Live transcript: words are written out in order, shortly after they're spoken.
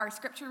Our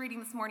scripture reading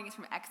this morning is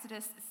from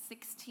Exodus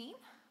 16.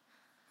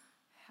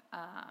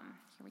 Here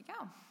we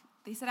go.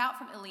 They set out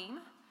from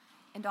Elim,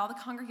 and all the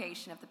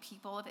congregation of the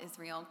people of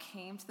Israel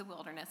came to the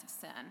wilderness of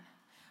Sin,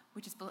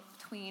 which is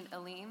between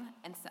Elim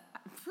and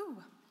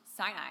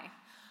Sinai,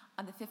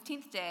 on the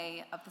 15th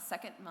day of the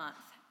second month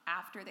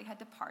after they had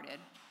departed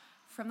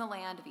from the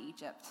land of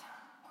Egypt.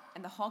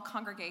 And the whole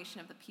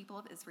congregation of the people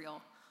of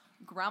Israel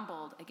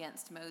grumbled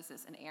against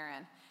Moses and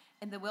Aaron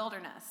in the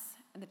wilderness.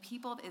 And the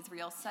people of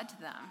Israel said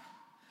to them,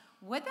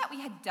 "Would that we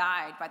had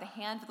died by the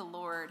hand of the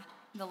Lord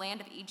in the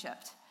land of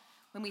Egypt,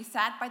 when we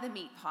sat by the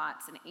meat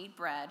pots and ate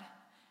bread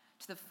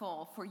to the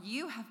full, for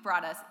you have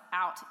brought us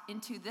out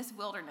into this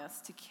wilderness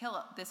to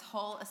kill this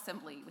whole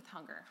assembly with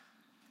hunger."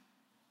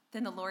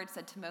 Then the Lord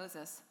said to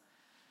Moses,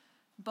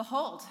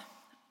 "Behold,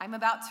 I'm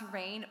about to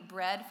rain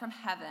bread from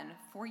heaven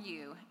for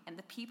you, and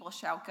the people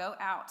shall go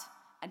out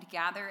and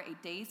gather a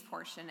day's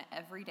portion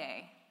every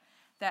day,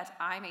 that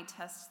I may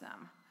test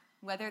them,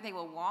 whether they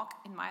will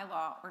walk in my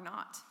law or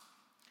not.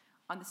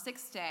 On the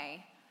sixth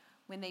day,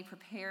 when they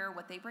prepare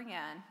what they bring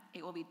in,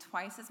 it will be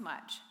twice as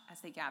much as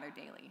they gather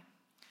daily."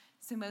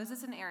 So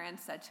Moses and Aaron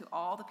said to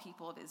all the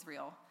people of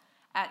Israel,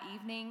 "At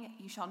evening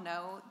you shall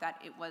know that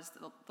it was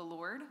the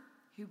Lord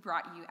who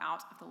brought you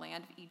out of the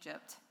land of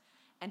Egypt.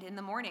 And in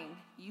the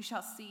morning you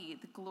shall see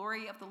the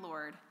glory of the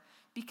Lord,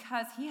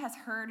 because he has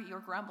heard your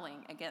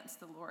grumbling against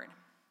the Lord."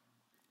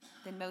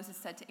 Then Moses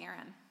said to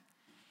Aaron,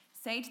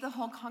 "Say to the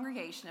whole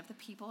congregation of the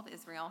people of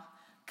Israel,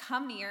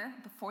 'Come near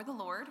before the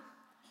Lord,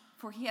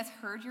 for he has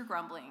heard your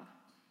grumbling.'"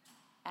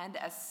 And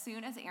as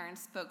soon as Aaron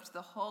spoke to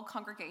the whole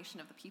congregation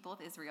of the people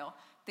of Israel,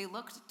 they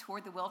looked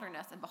toward the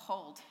wilderness, and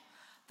behold,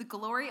 the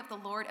glory of the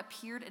Lord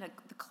appeared in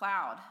the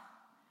cloud.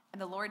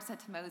 And the Lord said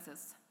to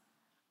Moses,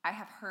 "I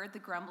have heard the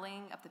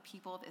grumbling of the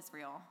people of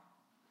Israel.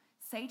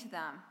 Say to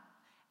them,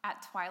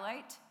 at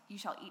twilight you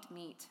shall eat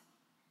meat,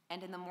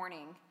 and in the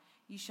morning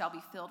you shall be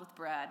filled with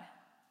bread.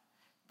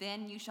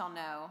 Then you shall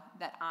know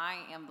that I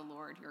am the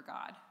Lord your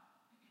God."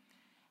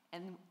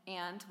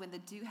 And when the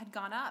dew had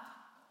gone up,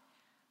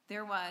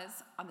 there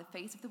was on the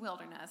face of the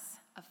wilderness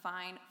a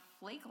fine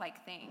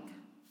flake-like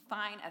thing,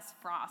 fine as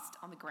frost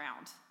on the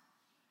ground.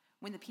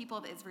 When the people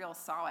of Israel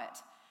saw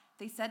it,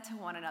 they said to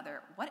one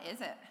another, "What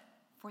is it?"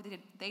 For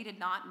they did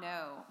not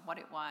know what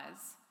it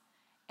was.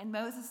 And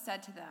Moses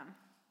said to them,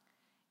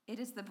 "It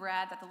is the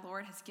bread that the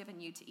Lord has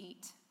given you to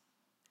eat."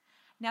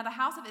 Now the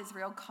house of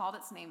Israel called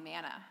its name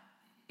manna.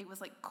 It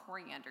was like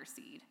coriander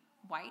seed,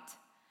 white,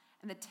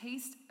 and the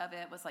taste of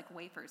it was like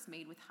wafers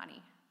made with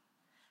honey.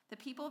 The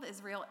people of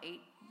Israel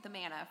ate the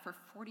manna for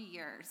 40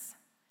 years,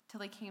 till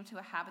they came to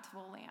a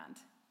habitable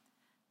land.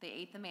 They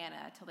ate the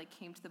manna till they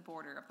came to the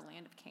border of the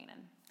land of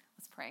Canaan.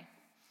 Let's pray.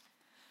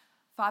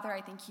 Father,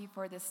 I thank you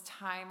for this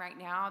time right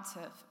now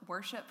to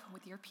worship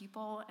with your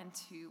people and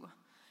to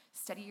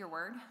study your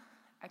word.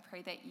 I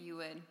pray that you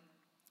would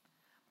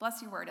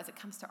bless your word as it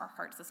comes to our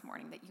hearts this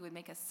morning, that you would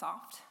make us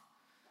soft,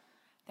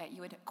 that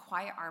you would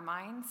quiet our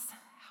minds,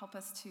 help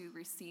us to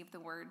receive the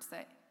words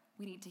that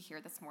we need to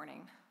hear this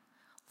morning.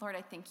 Lord,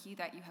 I thank you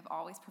that you have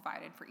always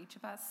provided for each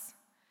of us.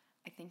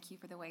 I thank you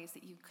for the ways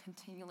that you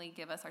continually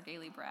give us our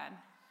daily bread.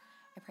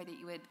 I pray that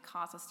you would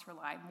cause us to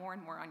rely more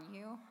and more on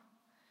you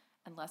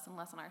and less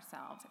on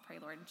ourselves. I pray,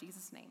 Lord, in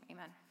Jesus' name,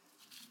 amen.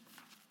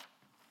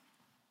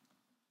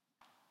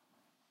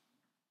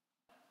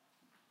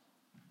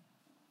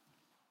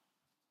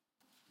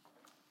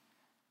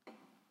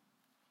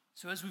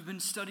 So as we've been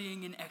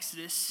studying in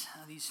Exodus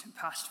these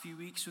past few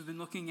weeks, we've been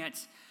looking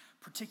at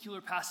particular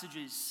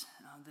passages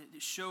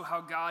that show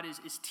how God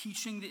is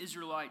teaching the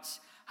Israelites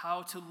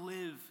how to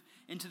live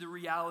into the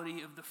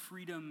reality of the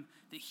freedom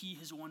that he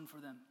has won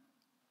for them.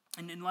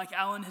 And like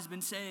Alan has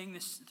been saying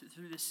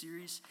through this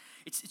series,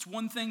 it's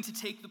one thing to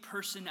take the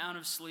person out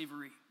of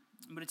slavery,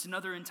 but it's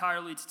another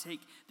entirely to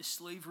take the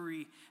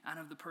slavery out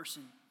of the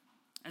person.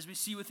 As we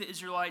see with the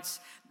Israelites,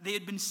 they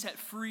had been set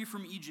free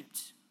from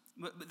Egypt,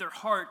 but their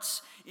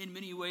hearts, in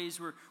many ways,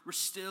 were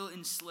still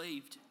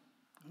enslaved.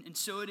 And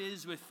so it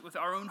is with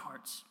our own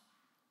hearts.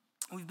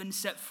 We've been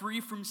set free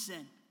from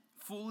sin,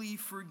 fully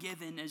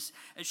forgiven as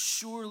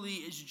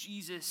surely as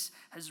Jesus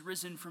has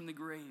risen from the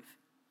grave.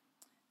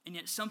 And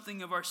yet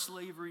something of our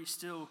slavery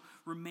still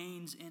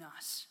remains in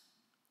us.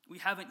 We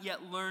haven't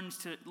yet learned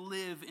to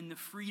live in the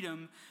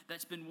freedom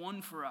that's been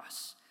won for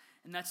us.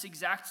 And that's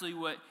exactly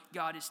what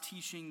God is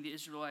teaching the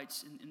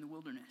Israelites in the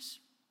wilderness.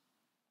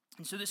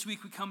 And so this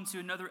week we come to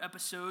another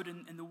episode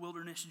in the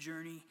wilderness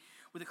journey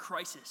with a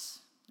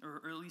crisis,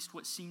 or at least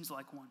what seems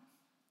like one.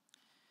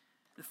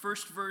 The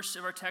first verse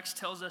of our text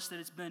tells us that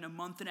it's been a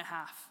month and a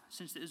half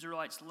since the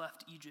Israelites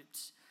left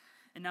Egypt.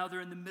 And now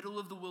they're in the middle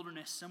of the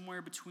wilderness,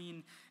 somewhere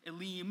between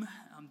Elim,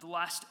 the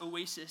last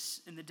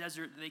oasis in the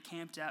desert that they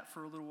camped at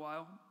for a little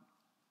while,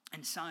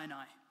 and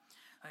Sinai,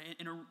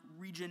 in a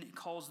region it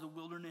calls the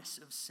wilderness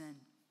of sin.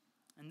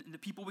 And the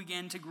people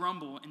began to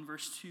grumble. In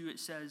verse 2 it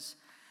says,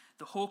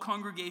 "The whole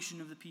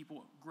congregation of the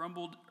people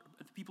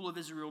of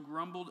Israel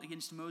grumbled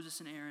against Moses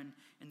and Aaron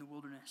in the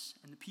wilderness.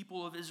 And the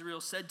people of Israel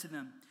said to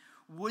them,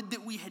 Would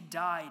that we had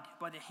died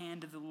by the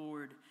hand of the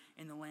Lord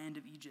in the land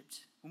of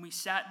Egypt, when we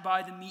sat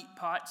by the meat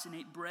pots and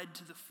ate bread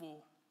to the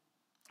full.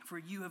 For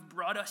you have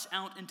brought us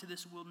out into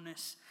this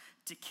wilderness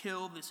to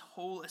kill this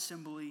whole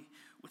assembly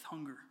with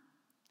hunger."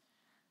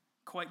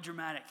 Quite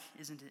dramatic,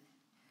 isn't it?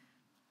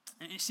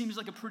 And it seems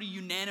like a pretty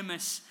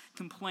unanimous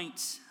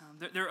complaint.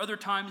 There are other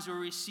times where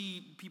we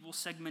see people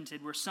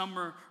segmented, where some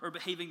are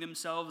behaving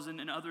themselves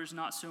and others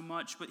not so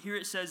much. But here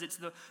it says it's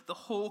the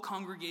whole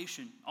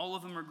congregation. All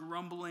of them are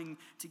grumbling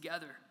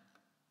together.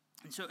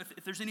 And so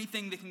if there's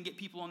anything that can get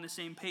people on the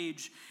same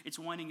page, it's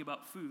whining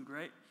about food,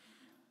 right?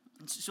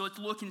 And so let's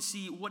look and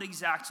see what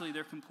exactly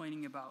they're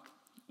complaining about.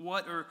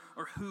 What or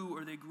who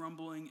are they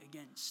grumbling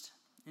against?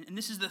 And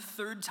this is the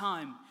third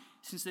time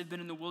since they've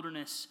been in the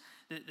wilderness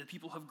that the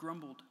people have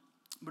grumbled.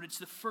 But it's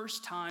the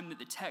first time that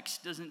the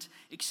text doesn't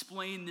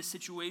explain the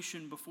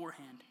situation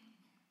beforehand.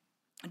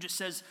 It just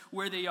says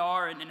where they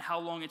are and how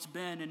long it's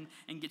been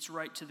and gets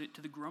right to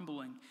the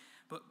grumbling.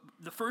 But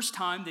the first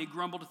time they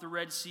grumbled at the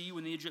Red Sea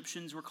when the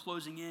Egyptians were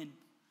closing in.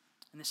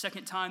 And the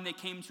second time they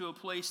came to a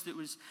place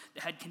that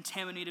had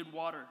contaminated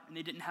water and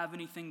they didn't have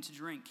anything to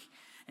drink.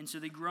 And so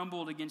they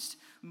grumbled against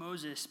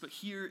Moses. But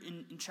here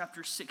in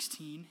chapter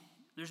 16,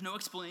 there's no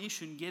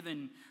explanation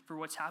given for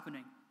what's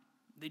happening.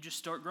 They just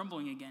start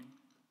grumbling again.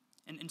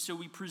 And so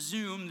we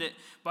presume that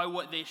by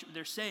what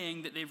they're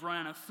saying that they've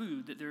run out of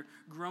food, that they're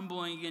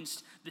grumbling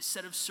against the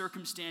set of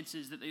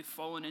circumstances that they've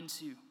fallen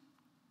into.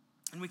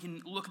 And we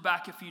can look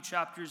back a few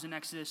chapters in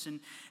Exodus and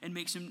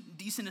make some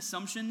decent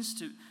assumptions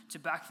to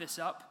back this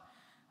up.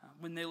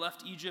 When they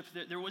left Egypt,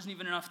 there wasn't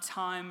even enough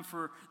time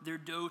for their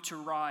dough to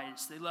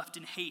rise. They left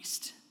in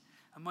haste,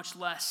 much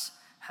less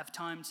have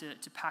time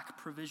to pack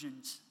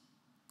provisions.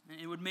 And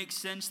it would make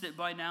sense that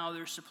by now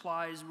their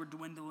supplies were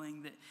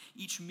dwindling, that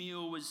each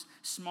meal was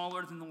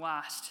smaller than the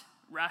last,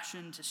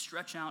 rationed to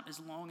stretch out as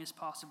long as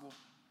possible.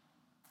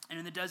 And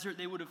in the desert,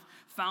 they would have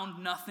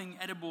found nothing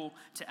edible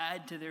to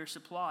add to their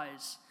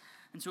supplies.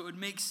 And so it would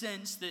make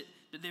sense that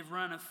they've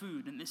run out of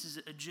food, and this is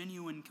a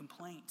genuine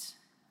complaint.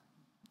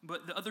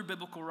 But the other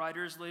biblical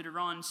writers later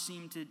on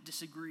seem to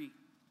disagree.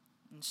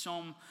 In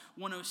Psalm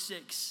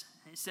 106,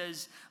 it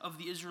says of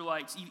the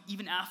Israelites,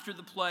 even after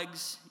the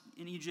plagues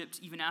in Egypt,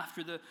 even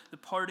after the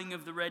parting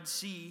of the Red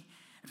Sea,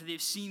 after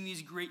they've seen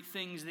these great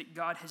things that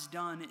God has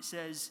done, it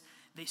says,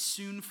 they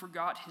soon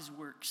forgot his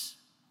works.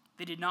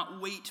 They did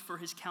not wait for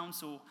his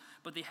counsel,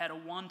 but they had a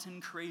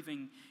wanton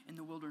craving in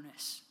the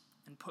wilderness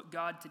and put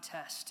God to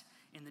test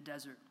in the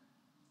desert.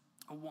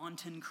 A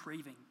wanton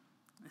craving.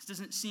 This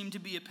doesn't seem to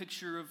be a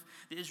picture of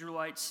the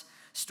Israelites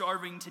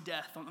starving to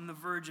death, on the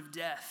verge of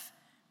death,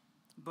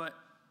 but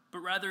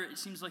rather it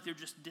seems like they're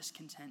just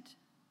discontent,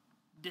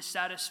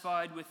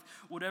 dissatisfied with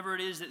whatever it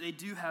is that they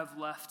do have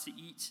left to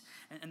eat,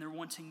 and they're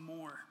wanting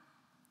more.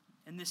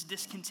 And this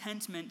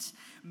discontentment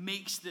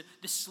makes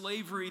the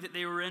slavery that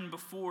they were in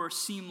before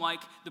seem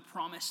like the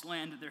promised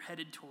land that they're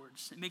headed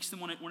towards. It makes them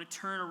want to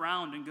turn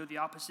around and go the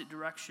opposite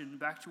direction,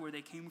 back to where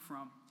they came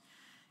from.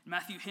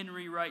 Matthew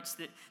Henry writes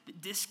that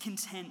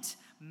discontent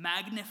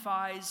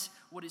magnifies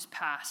what is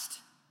past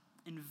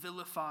and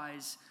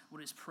vilifies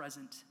what is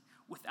present,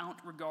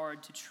 without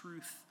regard to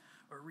truth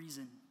or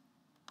reason.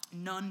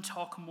 None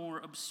talk more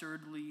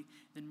absurdly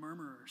than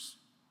murmurers.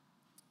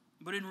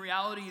 But in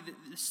reality,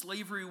 the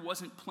slavery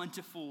wasn't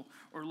plentiful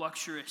or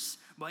luxurious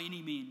by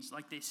any means,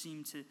 like they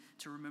seem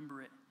to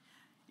remember it.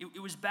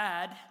 It was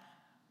bad,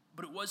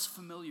 but it was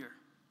familiar.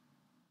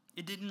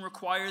 It didn't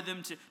require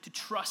them to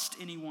trust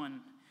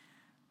anyone.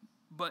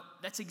 But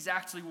that's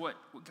exactly what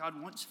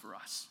God wants for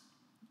us.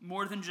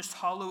 More than just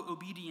hollow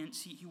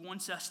obedience, he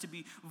wants us to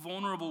be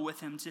vulnerable with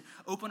him, to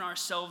open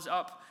ourselves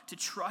up, to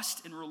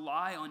trust and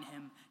rely on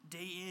him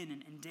day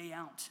in and day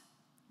out,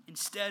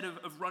 instead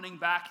of running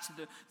back to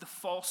the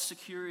false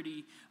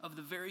security of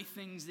the very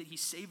things that he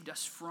saved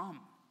us from.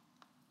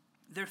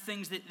 They're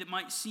things that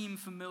might seem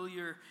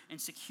familiar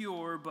and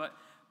secure, but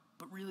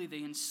really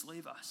they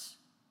enslave us.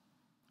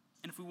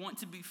 And if we want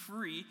to be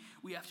free,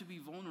 we have to be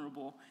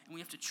vulnerable, and we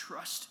have to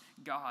trust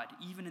God,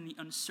 even in the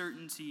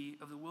uncertainty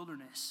of the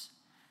wilderness.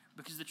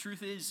 Because the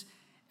truth is,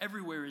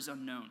 everywhere is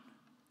unknown.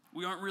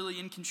 We aren't really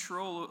in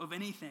control of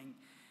anything,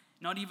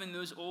 not even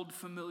those old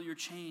familiar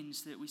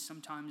chains that we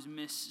sometimes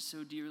miss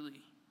so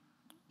dearly.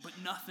 But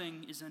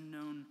nothing is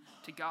unknown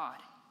to God.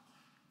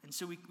 And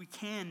so we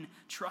can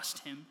trust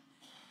him,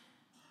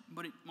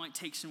 but it might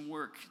take some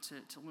work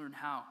to learn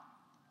how.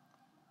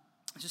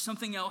 So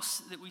something else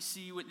that we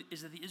see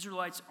is that the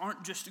Israelites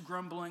aren't just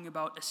grumbling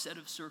about a set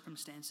of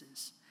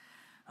circumstances,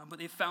 but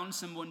they've found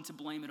someone to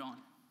blame it on.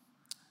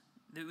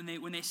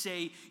 When they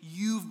say,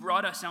 "You've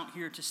brought us out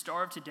here to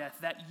starve to death,"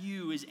 that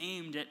 "you" is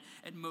aimed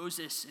at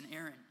Moses and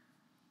Aaron.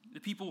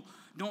 The people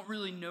don't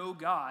really know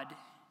God.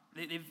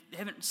 They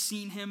haven't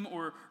seen him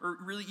or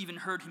really even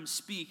heard him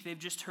speak. They've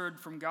just heard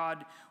from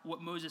God what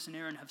Moses and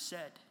Aaron have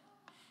said.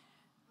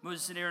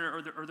 Moses and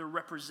Aaron are the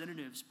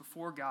representatives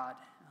before God.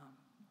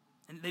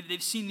 And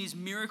they've seen these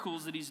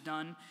miracles that he's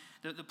done,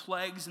 the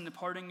plagues and the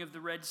parting of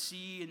the Red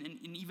Sea,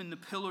 and even the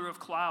pillar of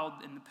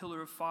cloud and the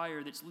pillar of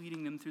fire that's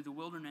leading them through the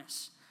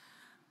wilderness.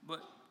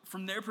 But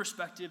from their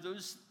perspective,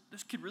 those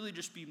could really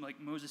just be like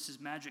Moses'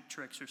 magic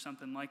tricks or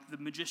something like the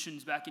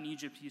magicians back in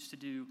Egypt used to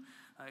do,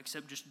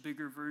 except just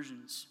bigger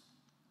versions.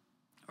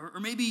 Or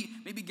maybe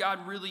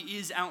God really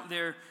is out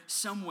there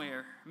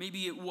somewhere.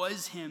 Maybe it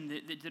was him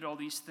that did all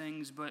these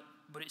things, but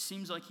it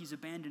seems like he's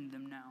abandoned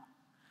them now.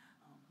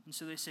 And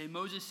so they say,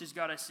 Moses has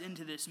got us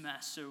into this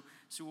mess,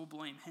 so we'll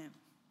blame him.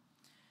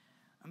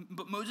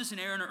 But Moses and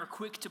Aaron are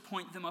quick to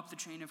point them up the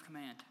chain of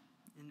command.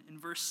 In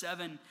verse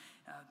 7,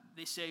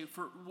 they say,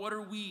 "For what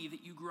are we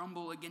that you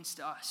grumble against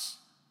us?"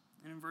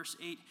 And in verse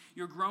 8,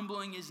 "Your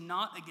grumbling is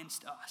not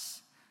against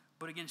us,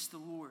 but against the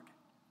Lord."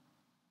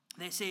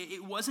 They say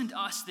it wasn't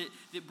us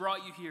that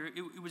brought you here,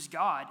 it was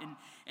God.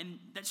 And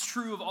that's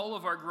true of all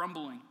of our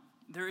grumbling.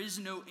 There is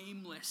no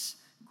aimless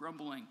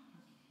grumbling.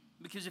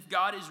 Because if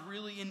God is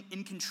really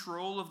in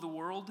control of the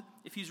world,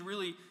 if he's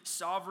really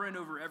sovereign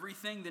over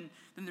everything, then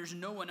there's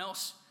no one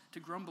else to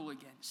grumble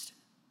against.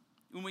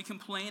 When we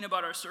complain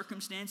about our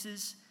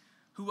circumstances,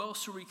 who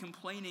else are we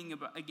complaining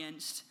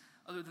against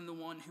other than the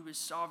one who is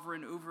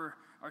sovereign over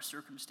our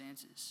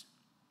circumstances?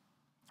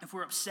 If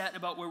we're upset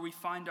about where we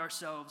find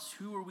ourselves,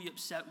 who are we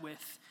upset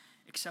with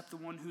except the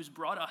one who's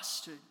brought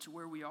us to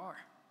where we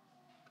are?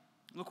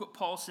 Look what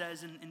Paul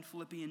says in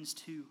Philippians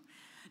 2.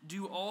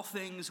 "Do all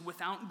things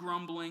without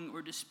grumbling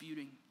or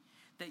disputing,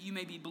 that you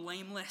may be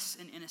blameless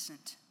and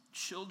innocent,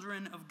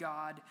 children of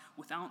God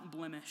without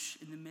blemish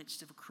in the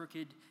midst of a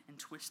crooked and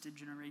twisted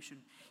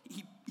generation."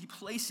 He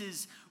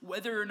places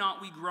whether or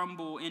not we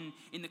grumble in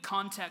the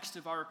context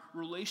of our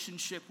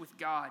relationship with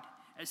God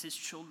as his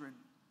children.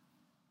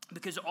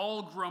 Because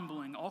all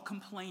grumbling, all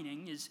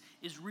complaining is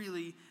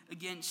really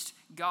against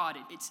God.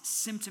 It's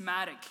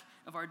symptomatic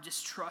of our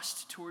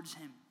distrust towards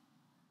him.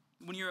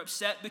 When you're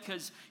upset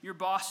because your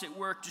boss at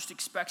work just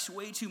expects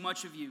way too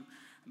much of you,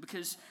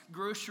 because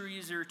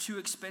groceries are too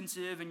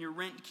expensive and your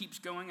rent keeps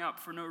going up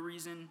for no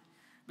reason,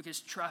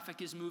 because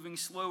traffic is moving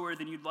slower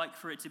than you'd like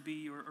for it to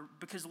be, or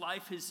because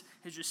life has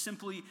just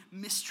simply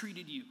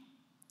mistreated you.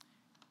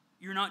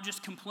 You're not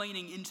just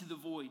complaining into the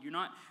void. You're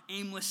not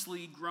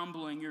aimlessly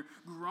grumbling. You're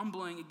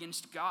grumbling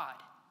against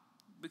God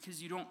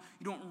because you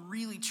don't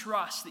really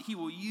trust that he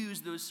will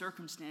use those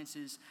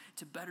circumstances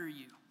to better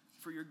you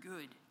for your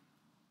good.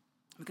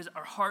 Because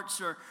our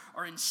hearts are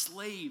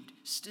enslaved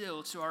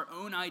still to our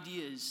own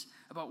ideas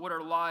about what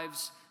our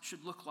lives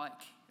should look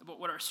like, about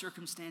what our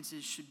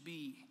circumstances should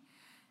be.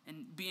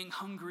 And being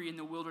hungry in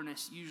the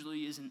wilderness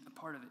usually isn't a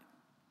part of it.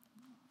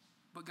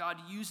 But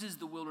God uses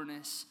the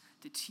wilderness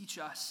to teach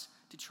us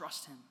to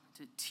trust him,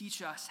 to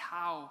teach us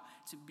how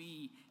to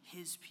be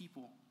his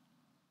people.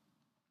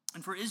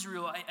 And for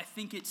Israel, I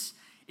think it's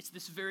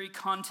this very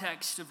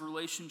context of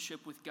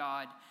relationship with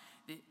God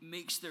that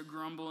makes their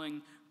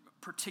grumbling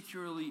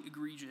particularly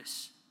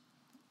egregious.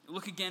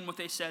 Look again what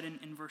they said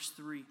in verse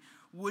 3.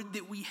 "Would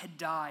that we had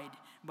died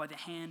by the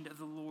hand of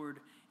the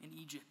Lord in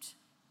Egypt."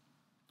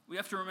 We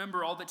have to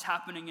remember all that's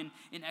happening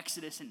in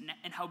Exodus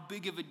and how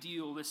big of a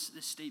deal this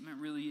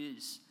statement really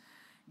is.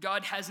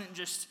 God hasn't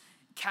just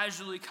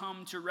casually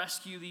come to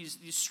rescue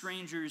these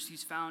strangers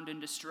he's found in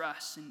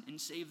distress and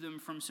save them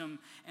from some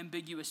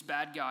ambiguous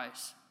bad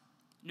guys.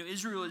 No,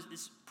 Israel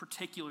is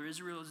particular.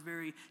 Israel is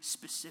very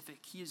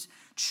specific. He has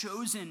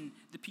chosen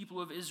the people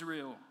of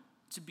Israel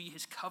to be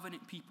his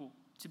covenant people,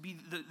 to be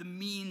the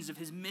means of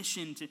his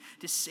mission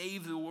to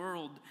save the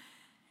world.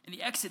 And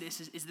the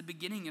Exodus is the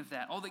beginning of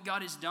that. All that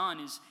God has done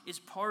is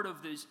part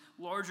of this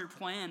larger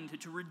plan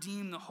to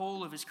redeem the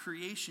whole of his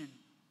creation.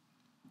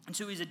 And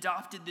so he's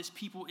adopted this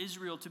people,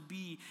 Israel, to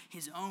be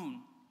his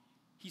own.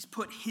 He's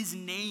put his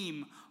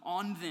name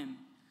on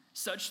them,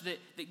 such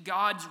that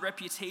God's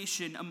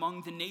reputation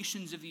among the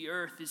nations of the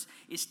earth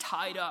is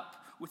tied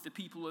up with the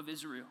people of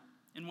Israel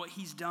and what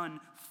he's done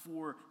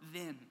for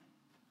them.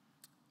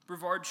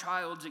 Brevard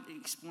Childs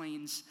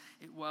explains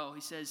it well.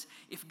 He says,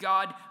 "If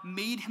God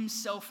made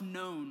himself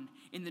known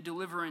in the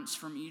deliverance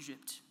from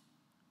Egypt,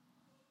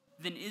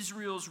 then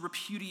Israel's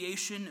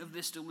repudiation of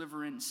this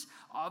deliverance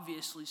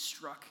obviously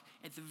struck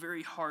at the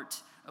very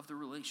heart of the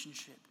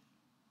relationship.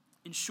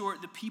 In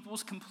short, the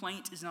people's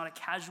complaint is not a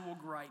casual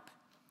gripe,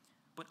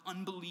 but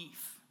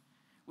unbelief,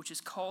 which has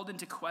called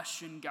into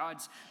question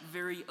God's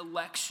very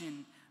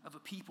election of a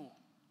people."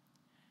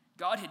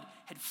 God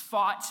had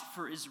fought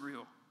for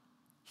Israel.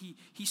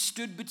 He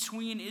stood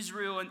between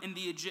Israel and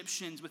the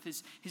Egyptians with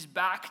his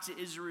back to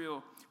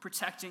Israel,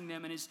 protecting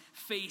them, and his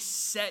face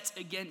set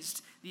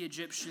against the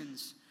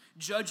Egyptians,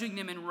 judging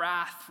them in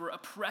wrath for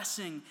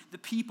oppressing the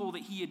people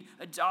that he had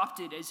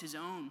adopted as his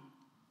own.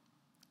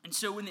 And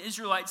so when the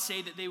Israelites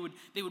say that they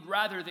would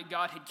rather that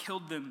God had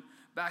killed them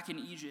back in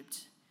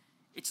Egypt,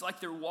 it's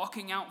like they're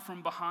walking out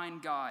from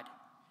behind God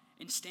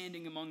and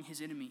standing among his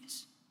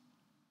enemies.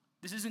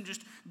 This isn't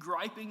just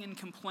griping and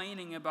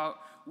complaining about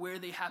where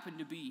they happen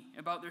to be,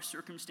 about their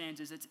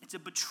circumstances. It's a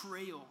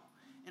betrayal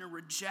and a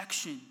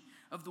rejection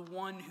of the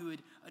one who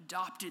had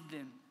adopted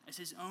them as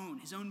his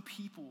own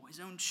people, his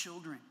own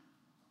children.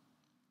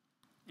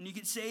 And you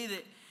could say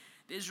that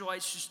the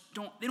Israelites just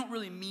don't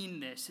really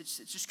mean this. It's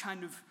just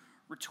kind of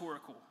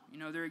rhetorical.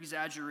 They're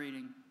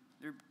exaggerating.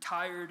 They're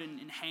tired and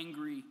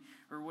hangry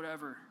or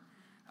whatever.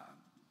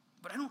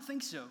 But I don't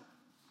think so.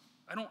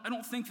 I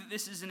don't think that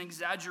this is an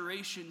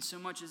exaggeration so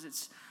much as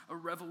it's a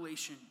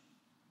revelation.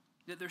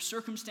 That their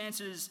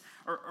circumstances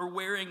are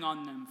wearing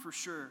on them for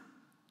sure.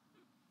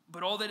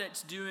 But all that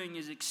it's doing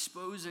is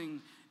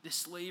exposing the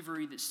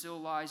slavery that still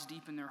lies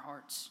deep in their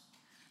hearts.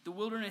 The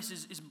wilderness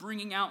is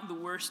bringing out the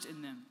worst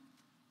in them.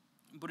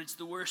 But it's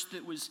the worst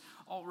that was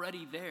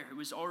already there. It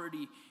was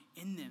already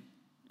in them.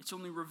 It's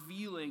only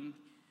revealing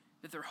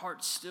that their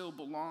hearts still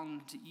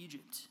belong to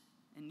Egypt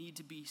and need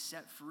to be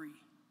set free.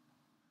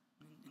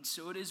 And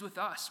so it is with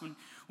us. When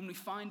we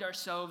find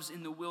ourselves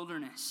in the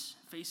wilderness,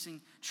 facing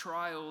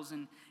trials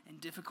and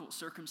difficult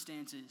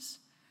circumstances,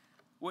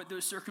 what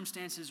those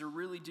circumstances are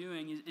really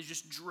doing is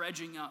just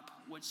dredging up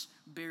what's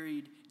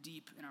buried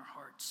deep in our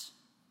hearts.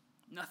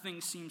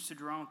 Nothing seems to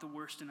draw out the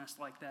worst in us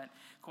like that,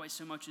 quite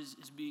so much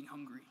as being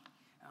hungry.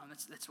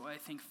 That's why I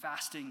think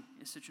fasting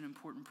is such an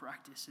important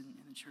practice in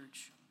the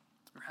church,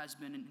 or has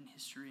been in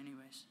history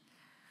anyways.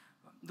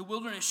 The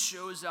wilderness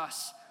shows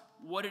us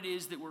what it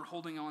is that we're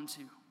holding on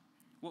to,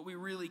 what we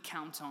really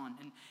count on,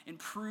 and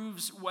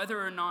proves whether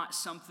or not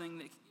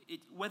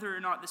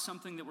the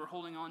something that we're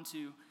holding on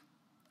to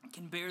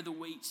can bear the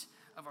weight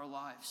of our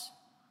lives.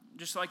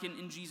 Just like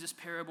in Jesus'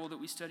 parable that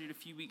we studied a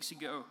few weeks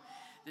ago,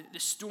 the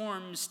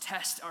storms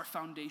test our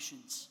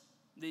foundations.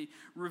 They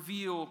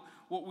reveal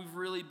what we've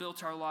really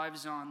built our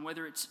lives on,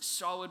 whether it's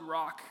solid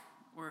rock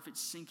or if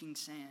it's sinking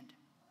sand.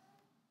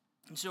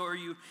 And so are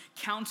you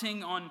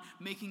counting on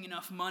making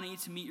enough money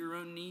to meet your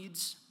own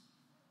needs?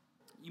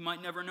 You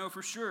might never know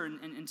for sure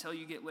until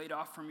you get laid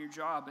off from your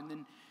job, and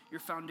then your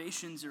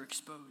foundations are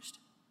exposed.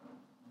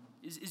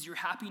 Is your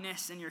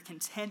happiness and your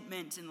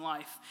contentment in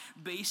life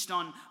based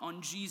on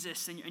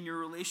Jesus and your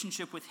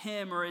relationship with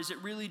him, or is it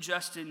really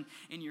just in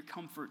your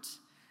comfort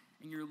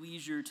and your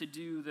leisure to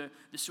do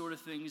the sort of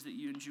things that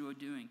you enjoy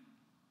doing?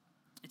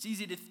 It's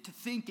easy to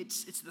think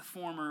it's the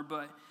former,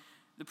 but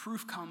the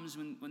proof comes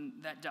when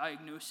that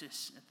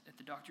diagnosis at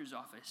the doctor's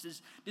office.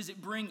 Does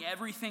it bring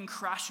everything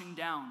crashing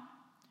down?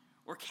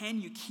 Or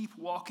can you keep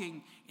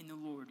walking in the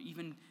Lord,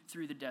 even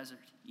through the desert,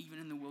 even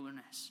in the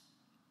wilderness?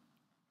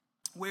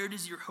 Where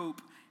does your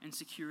hope and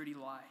security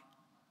lie?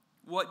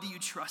 What do you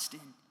trust in?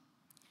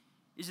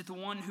 Is it the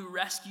one who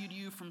rescued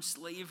you from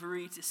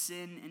slavery to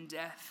sin and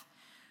death?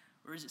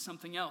 Or is it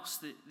something else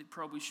that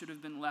probably should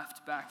have been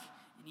left back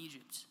in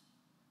Egypt?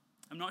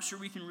 I'm not sure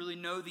we can really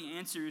know the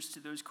answers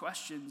to those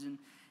questions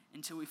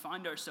until we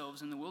find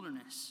ourselves in the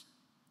wilderness.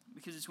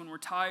 Because it's when we're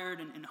tired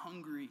and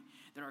hungry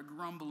that our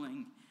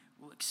grumbling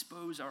will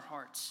expose our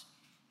hearts.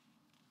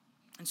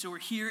 And so we're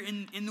here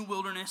in the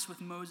wilderness with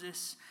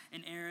Moses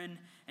and Aaron,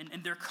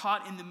 and they're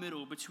caught in the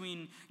middle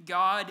between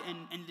God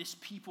and this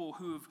people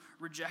who have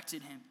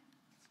rejected him.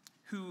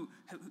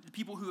 The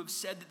people who have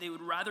said that they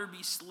would rather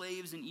be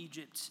slaves in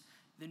Egypt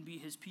than be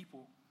his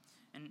people.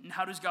 And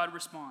how does God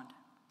respond?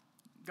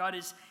 God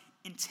is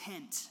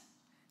intent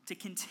to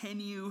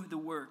continue the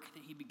work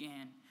that he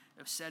began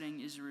of setting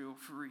Israel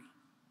free.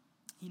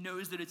 He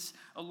knows that it's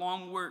a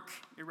long work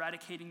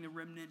eradicating the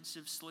remnants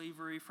of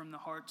slavery from the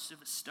hearts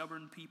of a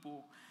stubborn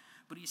people,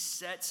 but he's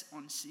set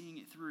on seeing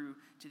it through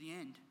to the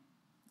end.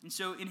 And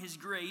so in his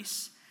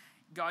grace,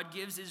 God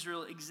gives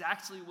Israel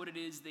exactly what it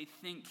is they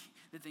think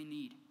that they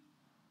need.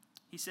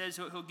 He says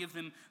he'll give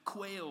them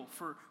quail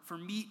for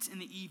meat in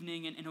the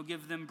evening, and he'll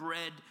give them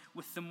bread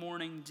with the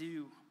morning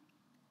dew.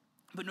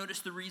 But notice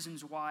the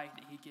reasons why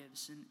that he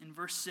gives. In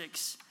verse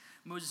 6,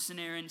 Moses and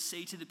Aaron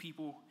say to the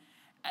people,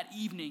 "At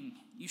evening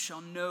you shall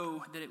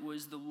know that it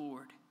was the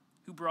Lord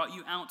who brought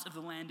you out of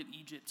the land of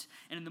Egypt.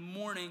 And in the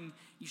morning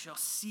you shall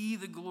see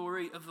the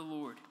glory of the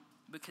Lord,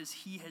 because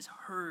he has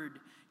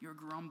heard your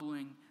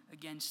grumbling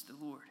against the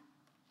Lord."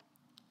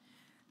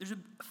 There's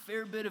a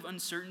fair bit of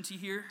uncertainty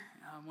here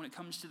when it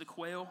comes to the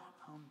quail.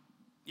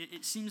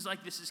 It seems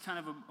like this is kind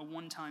of a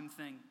one-time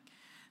thing.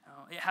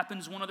 It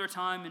happens one other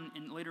time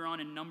and later on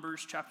in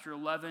Numbers chapter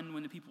 11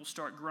 when the people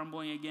start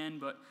grumbling again,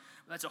 but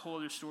that's a whole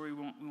other story.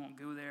 We won't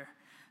go there.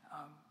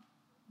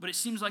 But it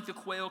seems like the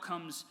quail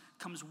comes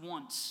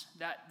once,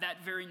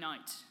 that very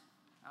night.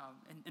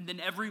 And then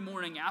every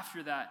morning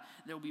after that,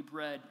 there will be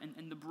bread.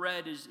 And the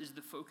bread is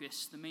the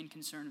focus, the main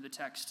concern of the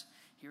text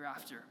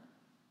hereafter.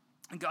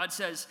 And God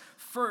says,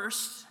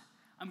 first,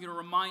 I'm going to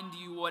remind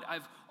you what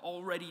I've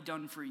already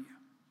done for you.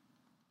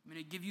 I'm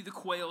going to give you the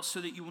quail so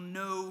that you will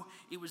know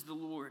it was the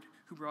Lord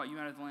who brought you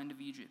out of the land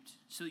of Egypt.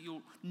 So that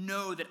you'll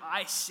know that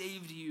I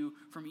saved you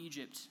from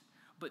Egypt.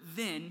 But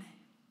then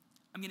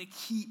I'm going to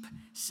keep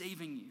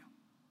saving you.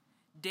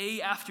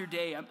 Day after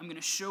day, I'm going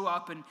to show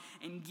up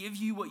and give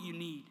you what you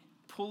need,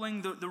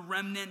 pulling the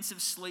remnants of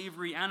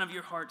slavery out of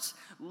your hearts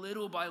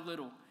little by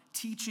little,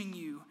 teaching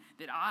you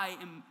that I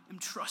am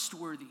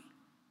trustworthy,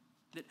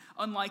 that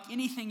unlike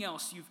anything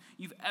else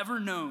you've ever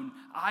known,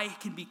 I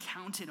can be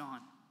counted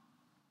on.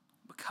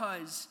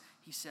 Because,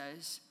 he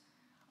says,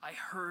 I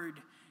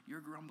heard your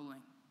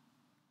grumbling.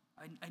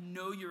 I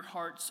know your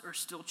hearts are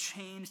still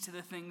chained to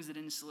the things that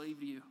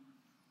enslaved you,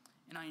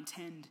 and I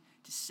intend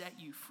to set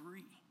you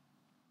free.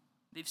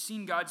 They've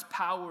seen God's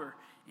power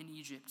in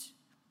Egypt,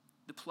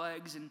 the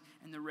plagues and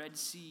the Red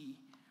Sea,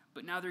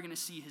 but now they're going to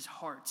see his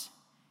heart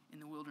in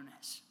the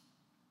wilderness.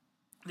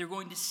 They're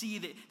going to see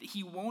that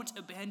he won't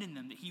abandon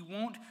them, that he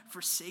won't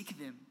forsake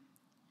them,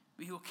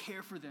 but he'll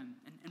care for them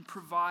and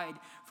provide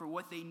for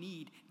what they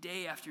need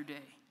day after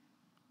day.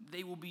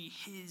 They will be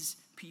his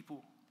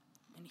people,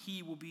 and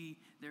he will be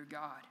their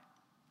God.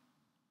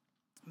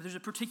 But there's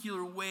a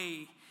particular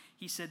way,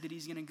 he said, that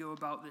he's going to go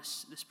about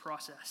this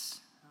process,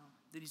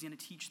 that he's going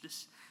to teach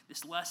this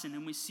lesson.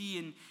 And we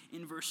see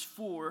in verse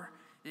 4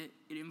 that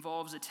it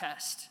involves a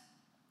test.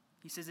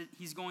 He says that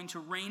he's going to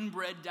rain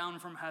bread down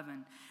from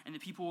heaven, and the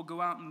people will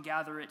go out and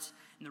gather it.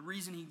 And the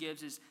reason he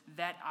gives is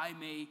that I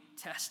may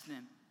test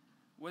them,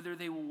 whether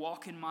they will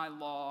walk in my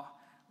law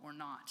or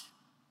not.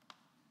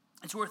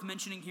 It's worth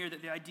mentioning here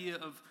that the idea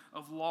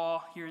of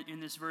law here in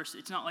this verse,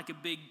 it's not like a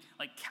big,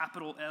 like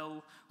capital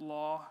L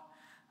law.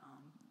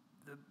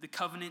 The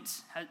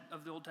covenant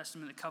of the Old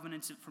Testament, the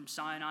covenants from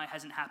Sinai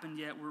hasn't happened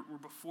yet. We're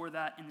before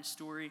that in the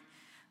story.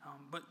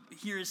 But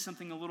here is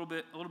something a little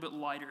bit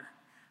lighter.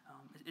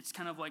 It's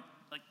kind of like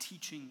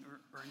teaching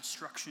or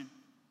instruction.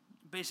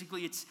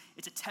 Basically, it's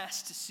a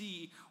test to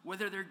see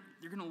whether they're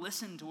going to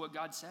listen to what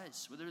God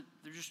says, whether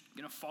they're just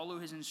going to follow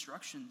his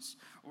instructions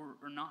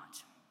or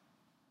not.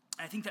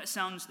 I think that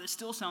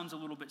still sounds a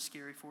little bit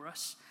scary for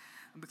us,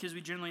 because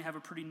we generally have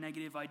a pretty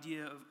negative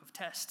idea of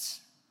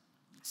tests.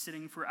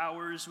 Sitting for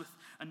hours with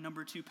a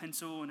number 2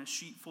 pencil and a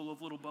sheet full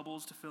of little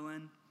bubbles to fill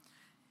in.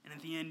 And at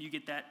the end, you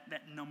get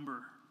that number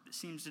that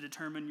seems to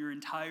determine your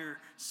entire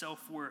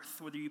self-worth,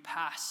 whether you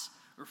pass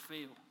or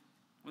fail,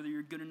 whether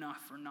you're good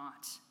enough or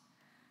not.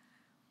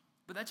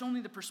 But that's only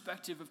the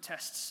perspective of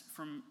tests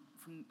from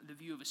the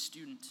view of a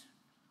student.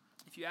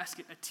 If you ask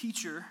a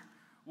teacher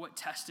what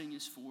testing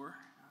is for,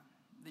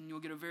 then you'll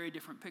get a very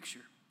different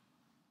picture.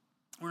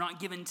 We're not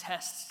given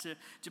tests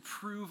to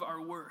prove our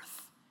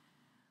worth,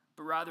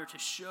 but rather to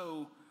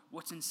show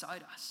what's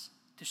inside us,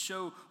 to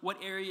show what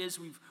areas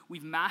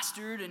we've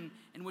mastered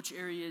and which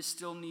areas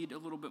still need a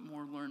little bit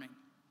more learning.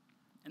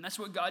 And that's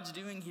what God's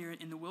doing here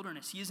in the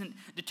wilderness. He isn't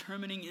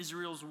determining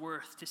Israel's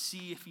worth to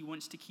see if he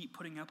wants to keep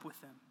putting up with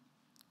them.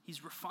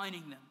 He's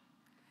refining them,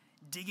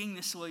 digging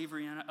the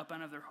slavery up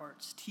out of their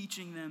hearts,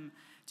 teaching them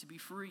to be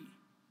free.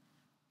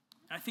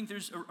 And I think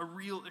there's a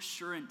real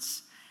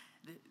assurance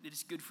that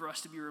is good for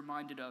us to be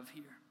reminded of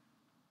here.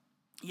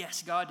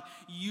 Yes, God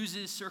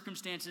uses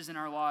circumstances in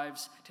our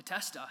lives to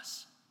test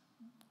us,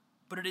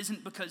 but it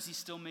isn't because he's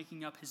still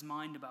making up his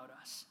mind about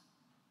us.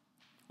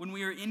 When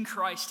we are in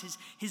Christ,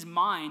 his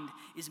mind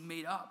is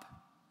made up.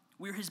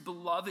 We're his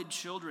beloved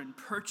children,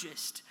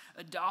 purchased,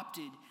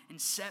 adopted, and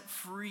set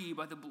free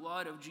by the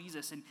blood of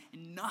Jesus, and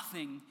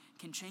nothing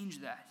can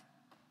change that.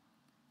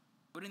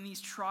 But in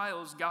these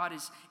trials, God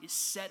is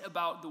set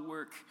about the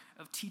work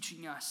of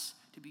teaching us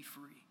to be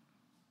free.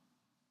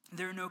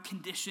 There are no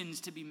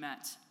conditions to be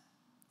met.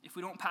 If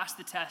we don't pass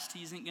the test,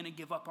 he isn't going to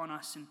give up on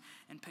us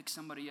and pick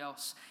somebody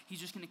else. He's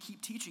just going to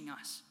keep teaching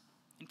us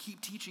and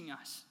keep teaching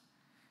us.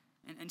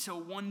 And until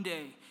one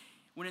day,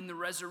 when in the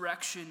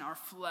resurrection our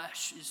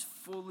flesh is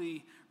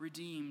fully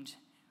redeemed,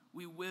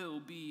 we will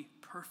be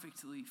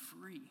perfectly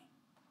free.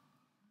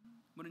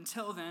 But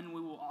until then, we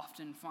will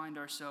often find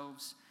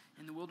ourselves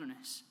in the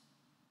wilderness.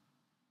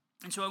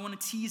 And so I want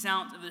to tease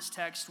out of this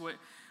text what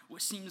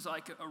seems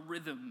like a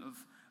rhythm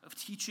of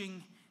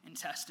teaching and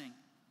testing.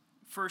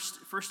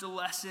 First a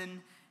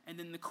lesson, and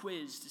then the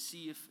quiz to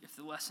see if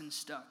the lesson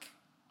stuck.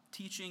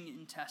 Teaching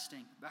and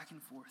testing, back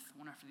and forth,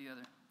 one after the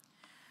other.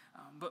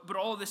 But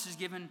all of this is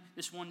given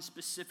this one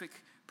specific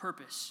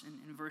purpose.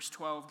 In verse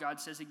 12, God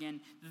says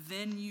again,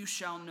 "Then you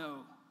shall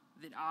know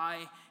that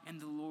I am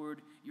the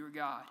Lord your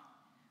God."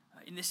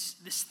 In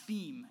this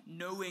theme,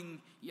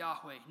 knowing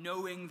Yahweh,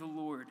 knowing the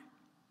Lord,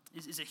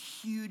 is a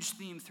huge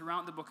theme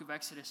throughout the book of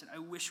Exodus, and I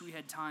wish we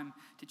had time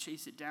to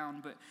chase it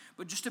down.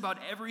 But just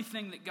about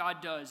everything that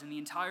God does in the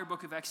entire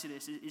book of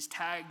Exodus is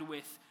tagged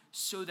with,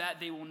 "so that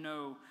they will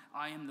know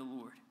I am the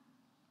Lord."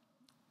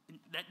 And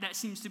that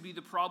seems to be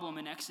the problem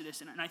in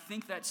Exodus, and I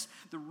think that's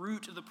the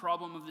root of the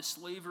problem of the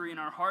slavery in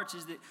our hearts,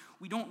 is that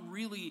we don't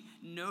really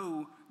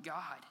know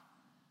God.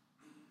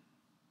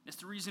 That's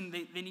the reason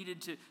they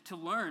needed to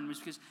learn, was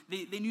because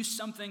they knew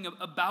something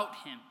about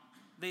him.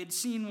 They had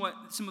seen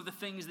some of the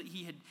things that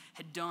he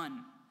had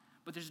done.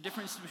 But there's a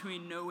difference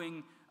between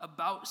knowing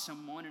about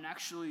someone and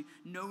actually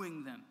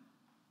knowing them,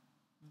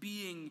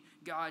 being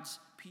God's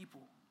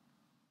people.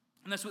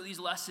 And that's what these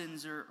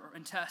lessons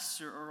and tests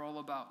are all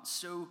about.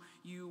 So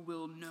you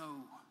will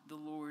know the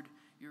Lord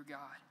your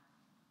God.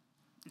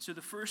 And so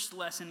the first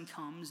lesson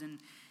comes in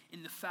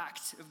the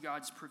fact of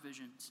God's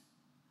provisions.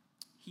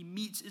 He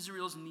meets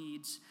Israel's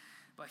needs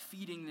by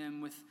feeding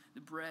them with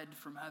the bread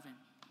from heaven.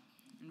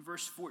 In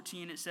verse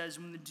 14, it says,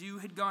 "When the dew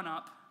had gone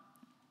up,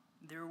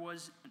 there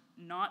was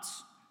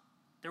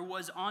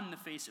on the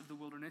face of the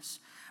wilderness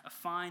a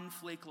fine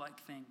flake-like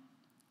thing,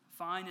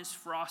 fine as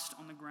frost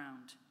on the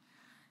ground."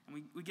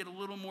 And we get a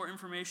little more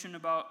information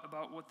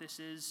about what this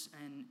is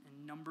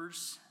in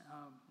Numbers,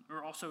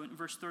 or also in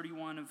verse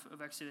 31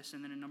 of Exodus,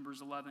 and then in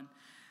Numbers 11.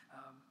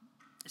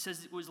 It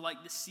says it was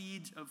like the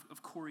seeds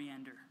of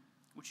coriander,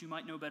 which you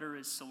might know better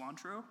as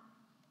cilantro.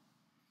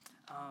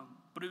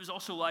 But it was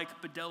also like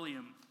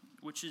bdellium,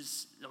 which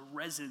is a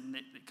resin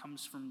that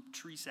comes from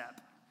tree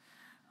sap.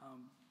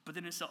 But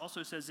then it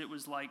also says it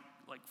was like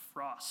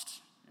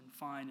frost and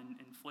fine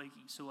and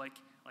flaky. So like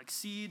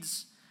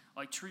seeds,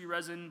 like tree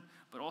resin,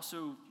 but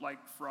also like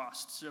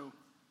frost. So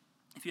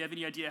if you have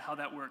any idea how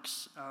that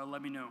works,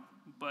 let me know.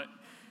 But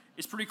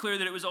it's pretty clear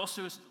that it was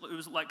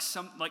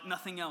like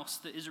nothing else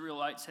the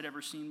Israelites had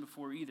ever seen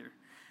before either.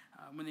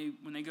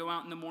 When they go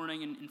out in the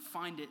morning and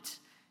find it,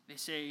 they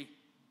say,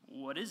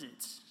 "What is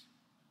it?"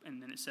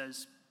 And then it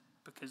says,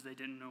 because they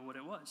didn't know what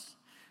it was.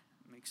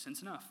 Makes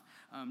sense enough.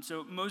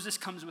 So Moses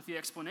comes with the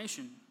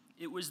explanation.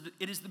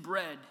 It is the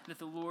bread that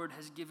the Lord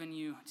has given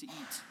you to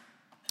eat.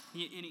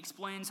 He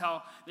explains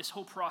how this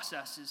whole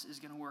process is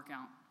going to work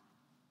out.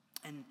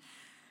 And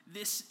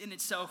this in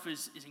itself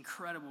is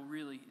incredible,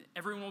 really.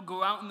 Everyone will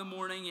go out in the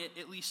morning,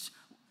 at least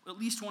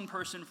one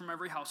person from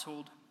every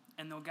household,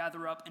 and they'll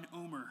gather up an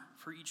omer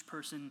for each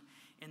person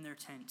in their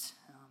tent.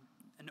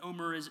 An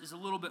omer is a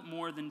little bit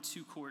more than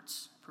 2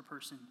 quarts per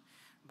person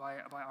by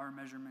our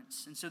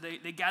measurements. And so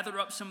they gather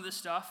up some of this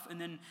stuff, and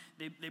then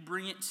they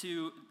bring it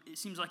to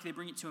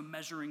a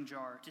measuring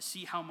jar to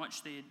see how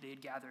much they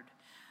had gathered,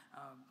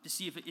 to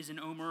see if it is an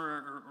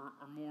omer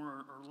or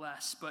more or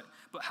less. But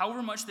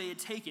however much they had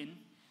taken,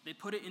 they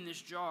put it in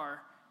this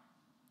jar,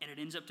 and it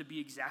ends up to be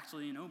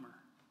exactly an omer.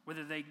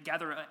 Whether they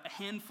gather a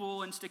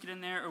handful and stick it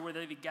in there, or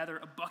whether they gather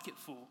a bucket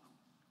full,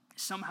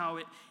 somehow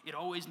it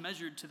always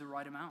measured to the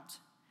right amount.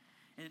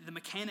 And the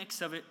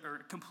mechanics of it are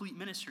a complete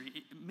mystery.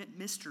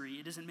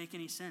 It doesn't make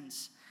any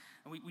sense.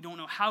 And we don't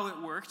know how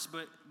it worked,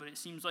 but it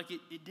seems like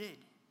it did.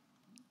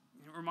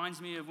 It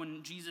reminds me of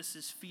when Jesus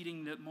is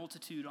feeding the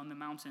multitude on the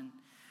mountain.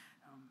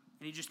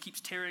 And he just keeps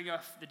the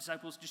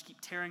disciples just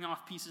keep tearing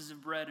off pieces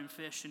of bread and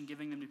fish and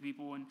giving them to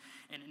people, and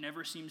it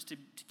never seems to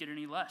get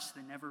any less.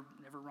 They never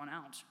run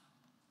out.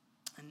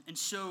 And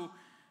so,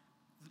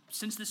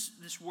 since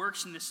this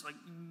works in this like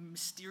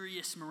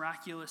mysterious,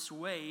 miraculous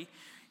way,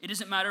 it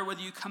doesn't matter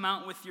whether you come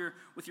out with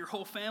your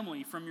whole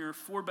family from your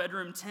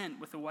 4-bedroom tent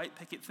with a white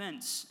picket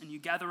fence and you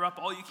gather up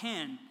all you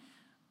can,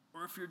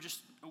 or if you're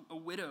just a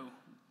widow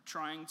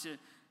trying to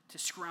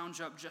scrounge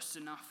up just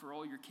enough for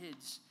all your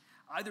kids.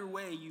 Either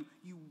way, you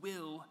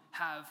will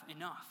have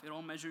enough. It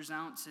all measures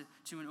out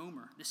to an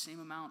omer, the same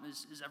amount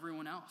as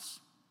everyone else.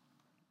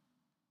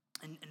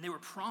 And they were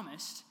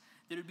promised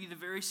that it would be the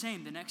very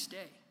same the next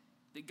day,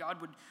 that God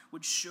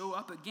would show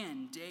up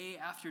again day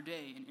after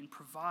day and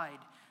provide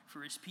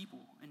for his people.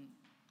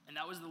 And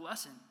that was the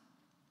lesson,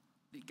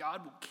 that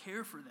God will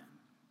care for them,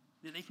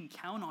 that they can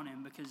count on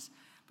him because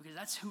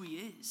that's who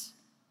he is.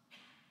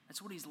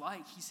 That's what he's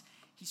like.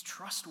 He's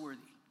trustworthy.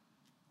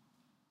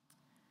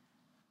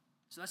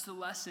 So that's the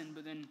lesson,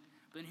 but then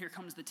here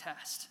comes the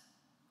test.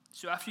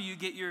 So after you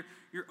get your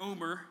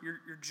omer,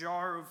 your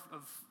jar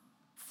of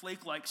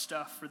flake-like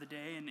stuff for the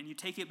day, and you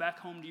take it back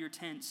home to your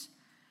tents,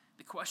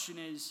 the question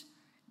is,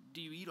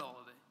 do you eat all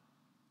of it?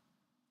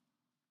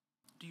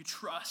 Do you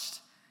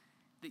trust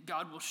that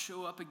God will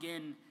show up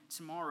again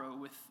tomorrow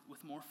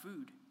with more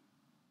food?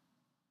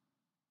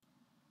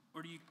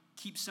 Or do you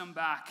keep some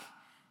back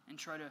and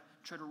try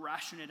to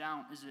ration it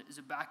out as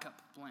a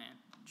backup plan,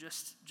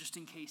 just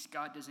in case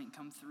God doesn't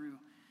come through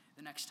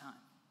the next time?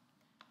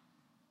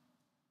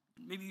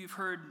 Maybe you've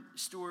heard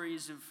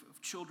stories of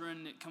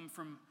children that come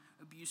from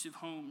abusive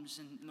homes,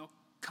 and they'll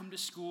come to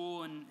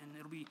school and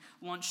it'll be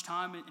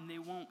lunchtime and they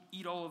won't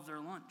eat all of their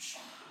lunch.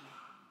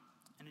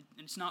 And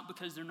it's not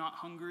because they're not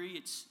hungry,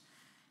 it's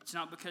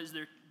not because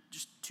they're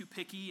just too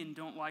picky and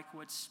don't like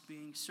what's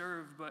being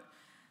served, but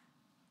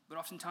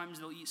oftentimes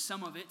they'll eat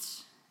some of it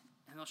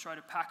and they'll try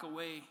to pack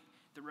away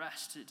the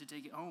rest to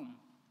take it home.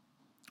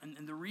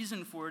 And the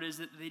reason for it is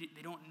that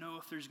they don't know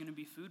if there's going to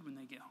be food when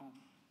they get home.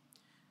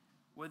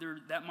 Whether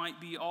that might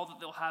be all that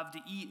they'll have to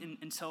eat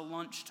until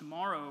lunch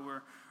tomorrow,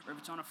 or if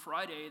it's on a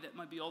Friday, that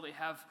might be all they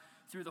have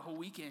through the whole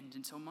weekend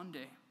until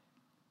Monday.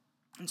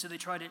 And so they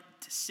try to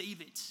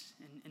save it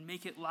and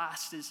make it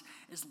last as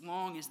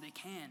long as they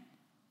can.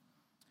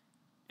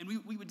 And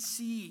we would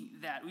see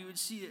that. We would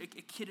see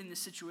a kid in this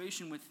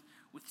situation with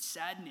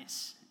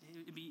sadness.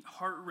 It would be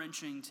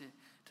heart-wrenching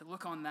to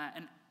look on that.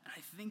 And I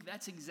think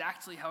that's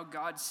exactly how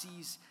God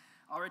sees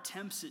our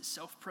attempts at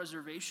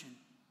self-preservation.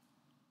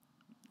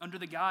 Under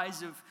the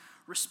guise of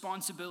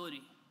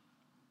responsibility,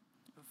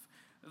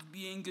 of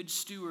being good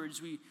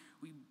stewards, we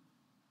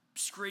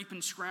scrape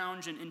and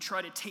scrounge and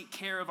try to take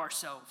care of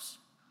ourselves,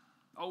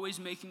 always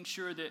making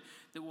sure that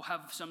we'll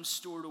have some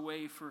stored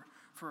away for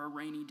a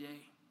rainy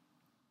day.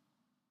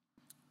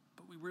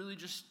 But we really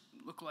just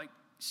look like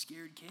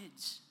scared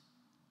kids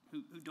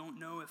who don't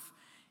know if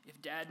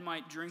dad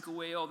might drink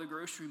away all the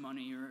grocery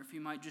money, or if he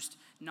might just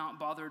not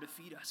bother to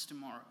feed us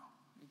tomorrow.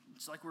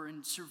 It's like we're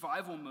in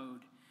survival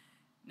mode,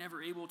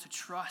 never able to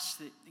trust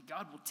that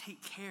God will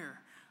take care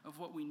of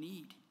what we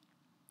need,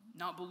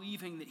 not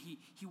believing that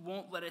he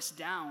won't let us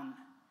down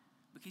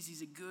because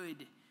he's a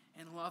good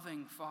and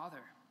loving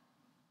Father.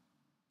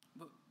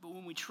 But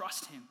when we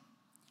trust him,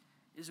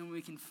 is when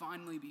we can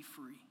finally be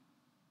free.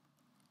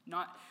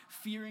 Not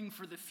fearing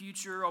for the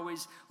future,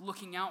 always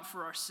looking out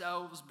for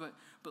ourselves, but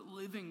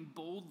living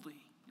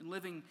boldly and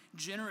living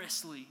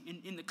generously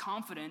in the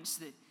confidence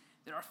that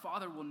our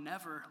Father will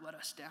never let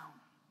us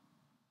down.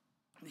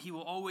 That he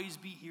will always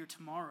be here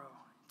tomorrow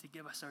to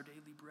give us our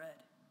daily bread.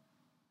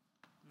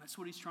 And that's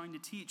what he's trying to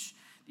teach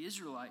the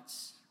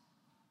Israelites.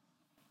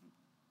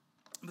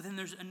 But then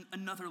there's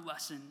another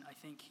lesson, I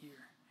think,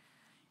 here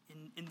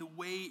in the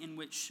way in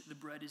which the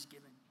bread is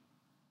given.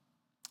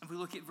 If we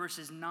look at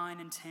verses 9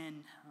 and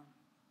 10,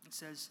 it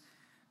says,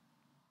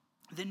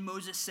 "Then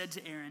Moses said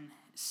to Aaron,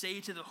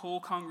 'Say to the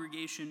whole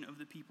congregation of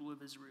the people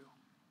of Israel,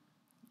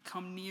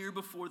 come near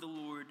before the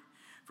Lord,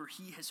 for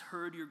he has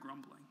heard your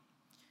grumbling.'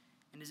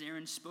 And as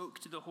Aaron spoke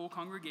to the whole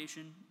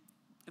congregation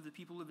of the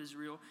people of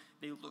Israel,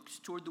 they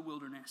looked toward the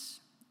wilderness,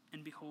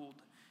 and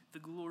behold, the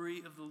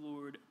glory of the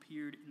Lord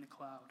appeared in the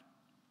cloud."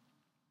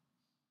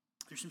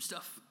 There's some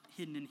stuff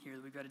hidden in here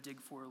that we've got to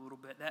dig for a little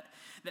bit.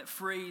 That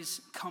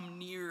phrase, "come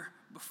near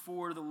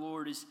before the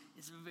Lord," is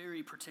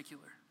very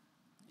particular.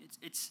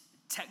 It's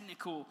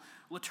technical,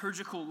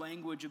 liturgical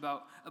language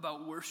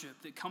about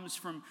worship that comes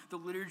from the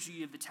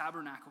liturgy of the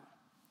tabernacle.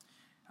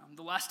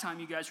 The last time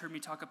you guys heard me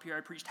talk up here,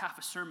 I preached half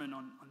a sermon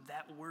on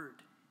that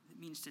word. It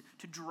means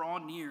to draw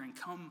near and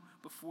come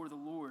before the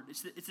Lord.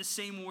 It's the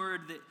same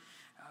word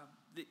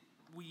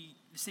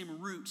the same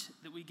root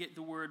that we get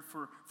the word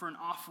for an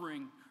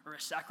offering or a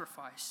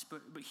sacrifice,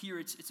 but here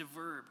it's a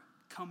verb,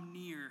 come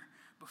near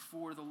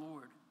before the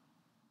Lord.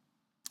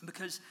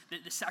 Because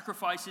the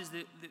sacrifices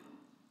that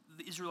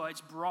the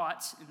Israelites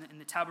brought in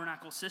the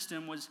tabernacle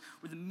system were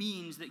the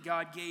means that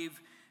God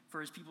gave for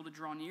his people to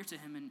draw near to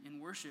him in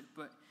worship.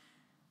 But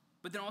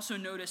then also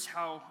notice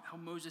how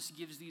Moses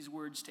gives these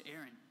words to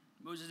Aaron.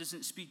 Moses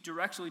doesn't speak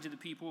directly to the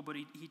people, but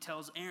he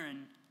tells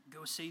Aaron,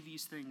 "Go say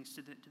these things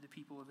to the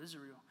people of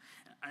Israel."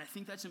 And I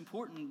think that's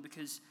important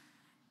because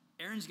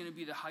Aaron's going to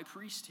be the high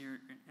priest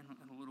here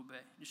in a little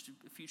bit, just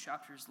a few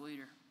chapters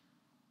later.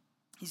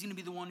 He's going to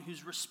be the one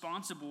who's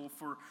responsible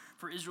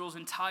for Israel's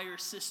entire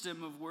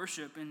system of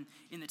worship in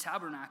the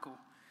tabernacle.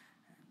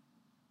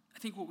 I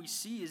think what we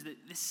see is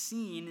that this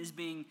scene is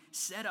being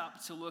set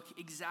up to look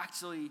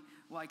exactly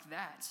like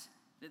that.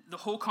 The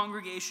whole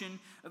congregation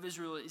of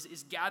Israel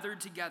is gathered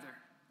together,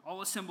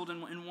 all assembled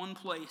in one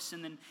place,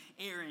 and then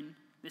Aaron,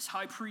 this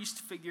high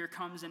priest figure,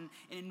 comes and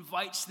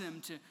invites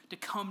them to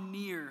come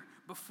near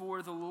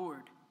before the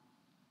Lord.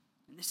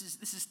 And this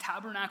is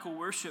tabernacle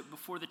worship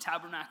before the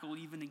tabernacle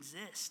even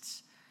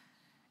exists.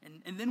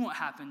 And then what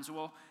happens?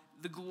 Well,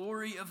 the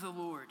glory of the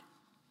Lord,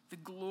 the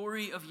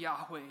glory of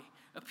Yahweh,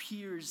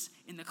 appears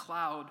in the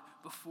cloud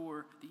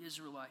before the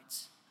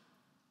Israelites.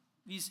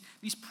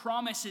 These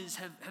promises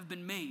have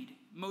been made.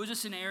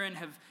 Moses and Aaron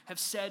have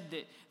said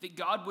that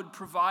God would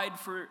provide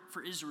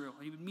for Israel.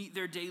 He would meet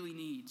their daily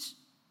needs.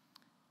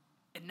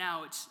 And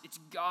now it's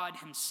God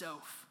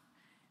himself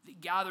that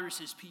gathers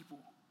his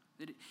people,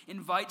 that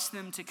invites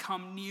them to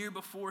come near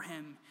before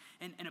him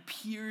and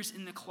appears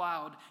in the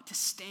cloud to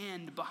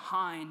stand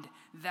behind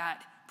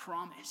that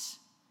promise.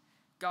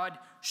 God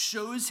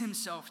shows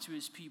himself to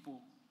his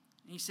people.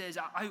 And he says,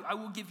 I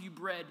will give you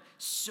bread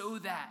so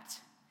that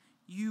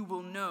you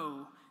will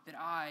know that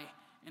I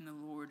am the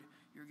Lord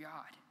your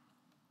God.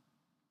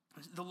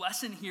 The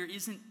lesson here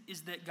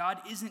is that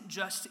God isn't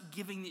just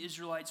giving the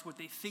Israelites what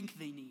they think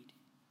they need.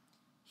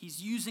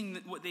 He's using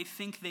what they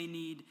think they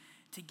need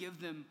to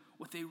give them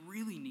what they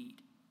really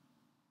need.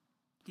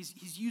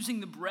 He's using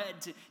the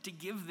bread to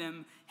give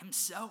them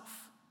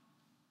himself.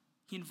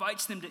 He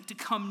invites them to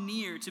come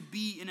near, to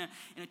be in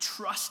a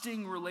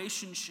trusting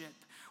relationship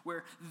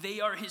where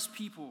they are his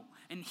people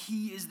and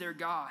he is their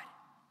God.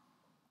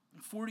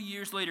 And 40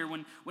 years later,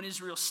 when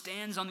Israel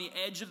stands on the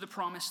edge of the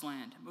promised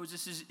land,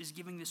 Moses is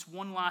giving this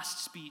one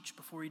last speech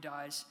before he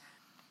dies.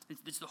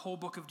 It's the whole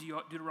book of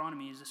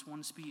Deuteronomy is this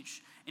one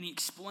speech. And he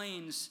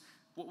explains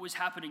what was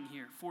happening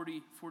here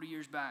 40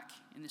 years back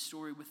in the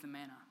story with the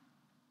manna.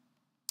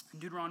 In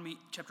Deuteronomy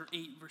chapter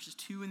 8, verses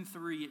 2 and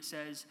 3, it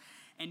says,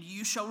 "And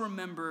you shall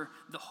remember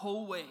the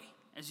whole way,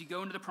 as you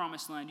go into the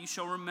promised land, you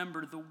shall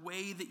remember the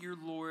way that your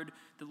Lord,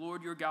 the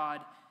Lord your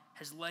God,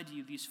 has led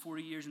you these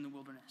 40 years in the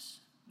wilderness,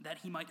 that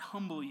he might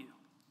humble you,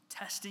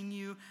 testing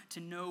you to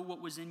know what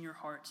was in your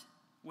heart,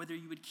 whether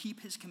you would keep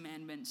his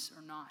commandments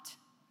or not.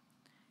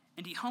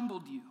 And he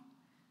humbled you,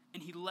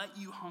 and he let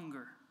you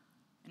hunger,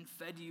 and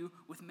fed you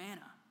with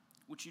manna,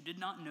 which you did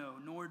not know,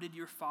 nor did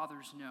your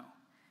fathers know,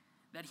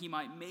 that he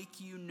might make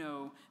you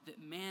know that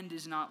man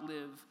does not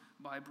live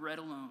by bread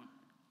alone,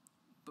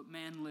 but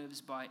man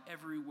lives by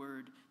every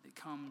word that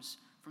comes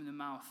from the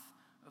mouth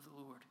of the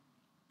Lord."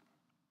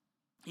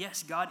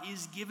 Yes, God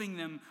is giving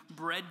them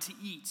bread to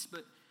eat,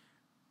 but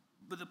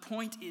the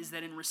point is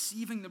that in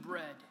receiving the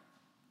bread,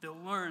 they'll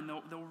learn,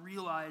 they'll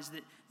realize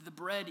that the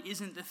bread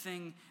isn't the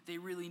thing they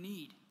really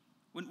need.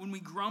 When we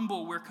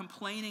grumble, we're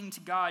complaining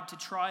to God to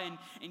try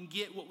and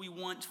get what we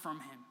want from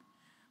him.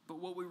 But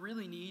what we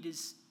really need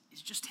is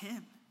just him.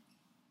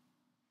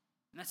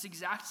 And that's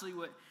exactly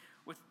what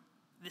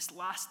this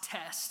last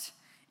test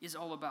is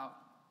all about.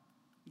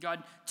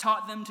 God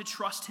taught them to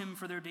trust him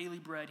for their daily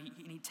bread.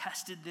 He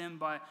tested them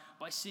by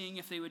seeing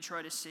if they would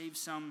try to save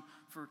some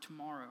for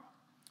tomorrow.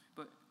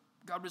 But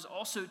God was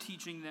also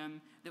teaching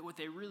them that what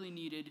they really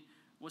needed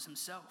was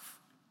himself.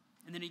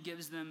 And then he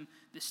gives them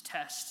this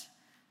test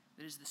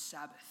that is the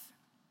Sabbath.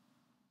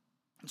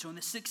 And so on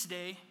the sixth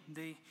day,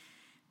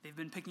 they've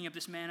been picking up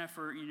this manna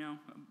for,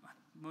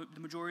 the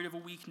majority of a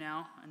week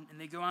now. And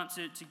they go out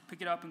to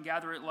pick it up and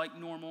gather it like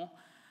normal.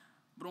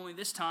 But only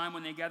this time,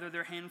 when they gather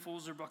their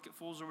handfuls or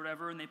bucketfuls or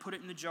whatever, and they put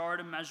it in the jar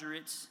to measure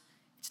it,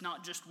 it's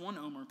not just 1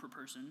 omer per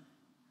person,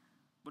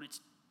 but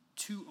it's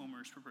 2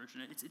 omers per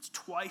person. It's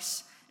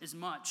twice as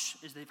much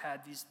as they've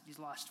had these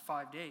last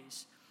 5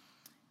 days.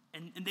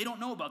 And they don't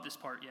know about this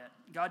part yet.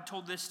 God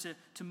told this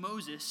to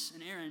Moses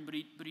and Aaron, but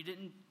he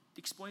didn't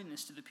explain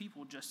this to the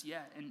people just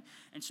yet.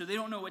 And so they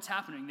don't know what's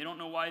happening. They don't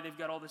know why they've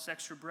got all this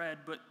extra bread,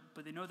 but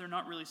they know they're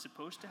not really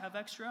supposed to have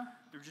extra.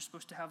 They're just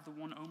supposed to have the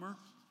 1 omer.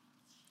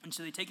 And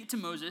so they take it to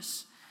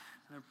Moses.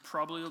 They're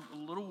probably a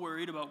little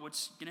worried about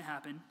what's going to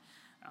happen.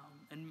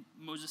 And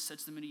Moses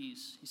sets them at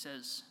ease. He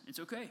says, it's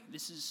okay.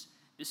 This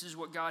is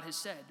what God has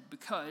said,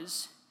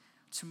 because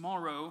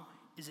tomorrow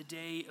is a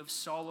day of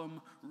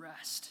solemn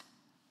rest,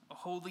 a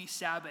holy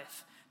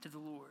Sabbath to the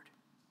Lord.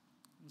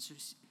 And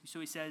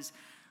so he says,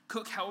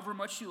 cook however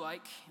much you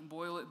like, and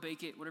boil it,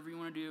 bake it, whatever you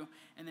want to do,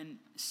 and then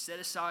set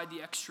aside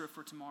the extra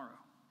for tomorrow.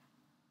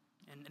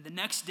 And the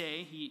next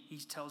day, he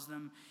tells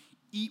them,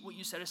 eat what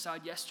you set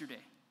aside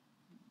yesterday,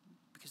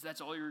 because that's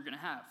all you're going to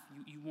have.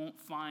 You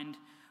won't find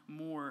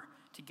more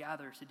to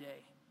gather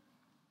today.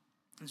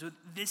 And so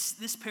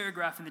this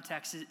paragraph in the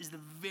text is the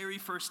very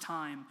first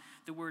time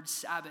the word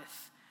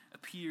Sabbath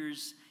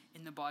appears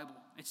in the Bible.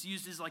 It's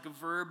used as like a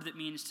verb that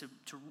means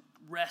to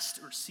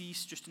rest or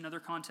cease, just in other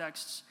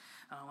contexts,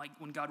 like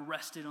when God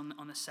rested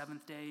on the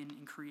seventh day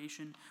in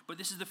creation. But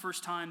this is the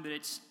first time that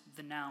it's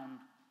the noun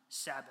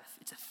Sabbath.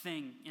 It's a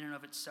thing in and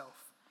of itself.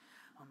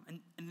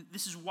 And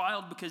this is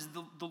wild because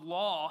the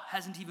law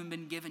hasn't even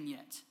been given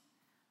yet.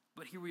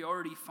 But here we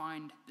already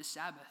find the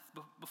Sabbath.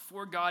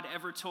 Before God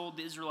ever told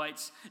the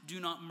Israelites, do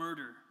not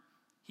murder,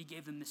 he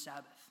gave them the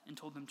Sabbath and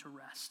told them to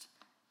rest.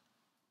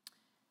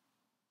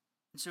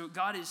 And so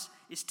God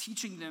is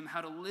teaching them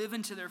how to live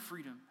into their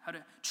freedom, how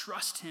to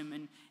trust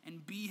him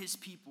and be his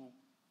people.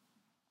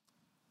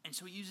 And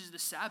so he uses the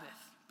Sabbath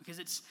because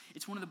it's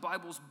one of the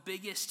Bible's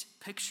biggest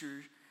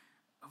pictures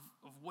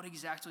of what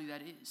exactly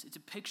that is. It's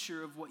a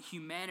picture of what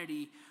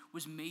humanity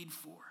was made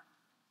for.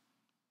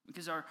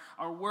 Because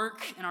our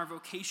work and our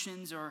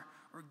vocations are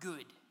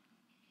good.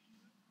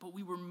 But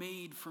we were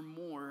made for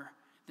more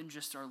than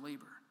just our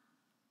labor.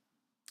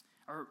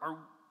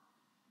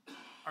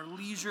 Our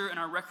leisure and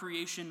our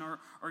recreation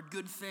are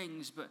good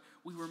things, but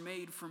we were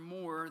made for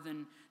more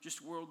than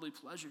just worldly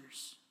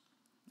pleasures.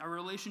 Our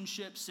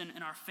relationships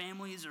and our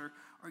families are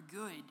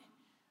good,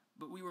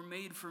 but we were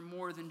made for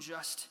more than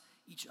just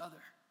each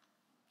other.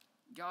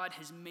 God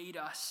has made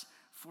us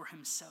for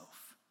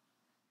himself,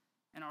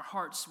 and our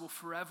hearts will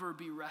forever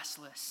be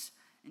restless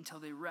until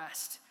they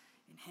rest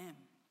in him.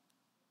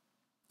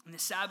 And the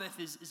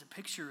Sabbath is a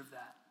picture of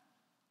that,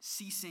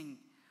 ceasing,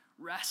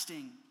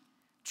 resting,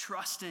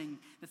 trusting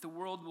that the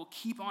world will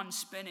keep on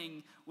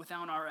spinning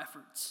without our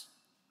efforts,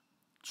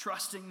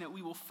 trusting that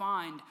we will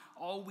find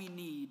all we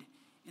need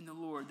in the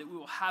Lord, that we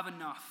will have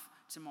enough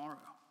tomorrow.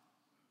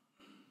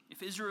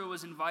 If Israel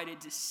was invited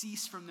to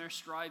cease from their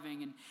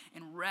striving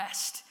and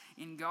rest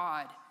in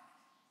God,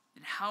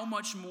 then how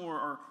much more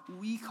are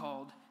we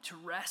called to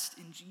rest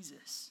in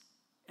Jesus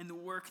and the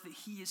work that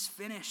he has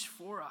finished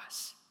for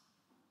us?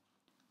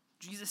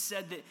 Jesus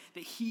said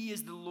that he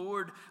is the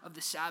Lord of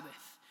the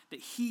Sabbath,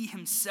 that he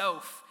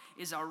himself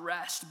is our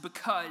rest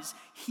because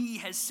he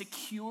has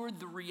secured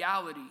the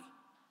reality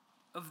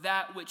of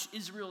that which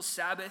Israel's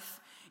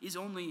Sabbath is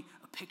only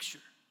a picture.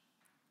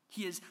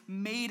 He has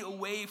made a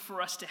way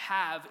for us to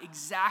have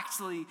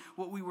exactly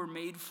what we were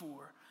made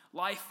for,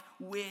 life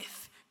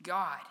with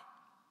God.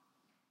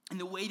 And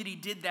the way that he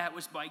did that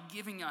was by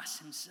giving us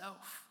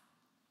himself,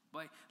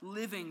 by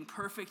living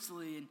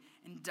perfectly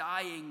and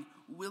dying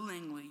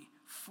willingly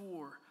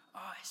for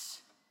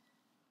us.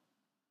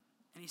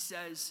 And he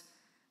says,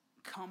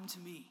 come to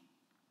me,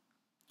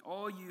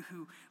 all you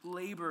who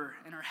labor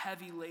and are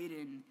heavy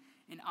laden,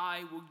 and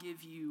I will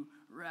give you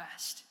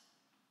rest.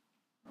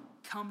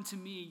 Come to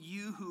me,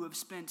 you who have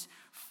spent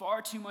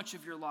far too much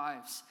of your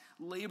lives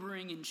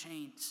laboring in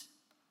chains,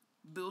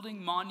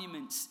 building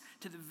monuments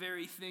to the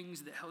very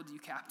things that held you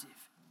captive.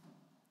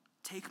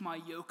 Take my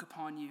yoke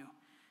upon you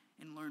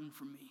and learn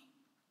from me,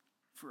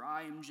 for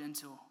I am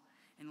gentle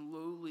and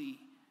lowly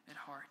at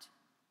heart,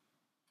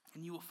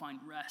 and you will find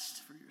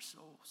rest for your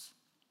souls.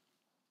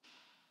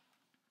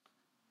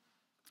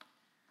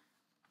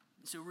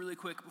 So really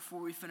quick,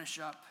 before we finish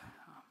up,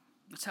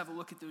 let's have a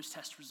look at those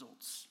test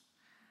results.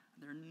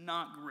 They're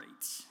not great.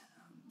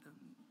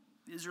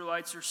 The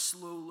Israelites are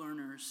slow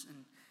learners,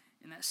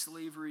 and that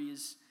slavery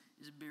is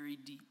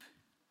buried deep.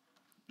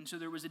 And so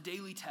there was a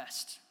daily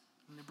test,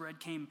 and the bread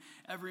came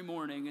every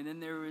morning, and then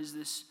there was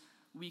this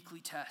weekly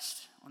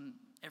test on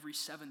every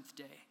seventh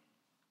day.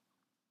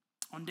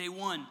 On day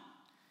one,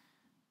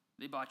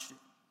 they botched it.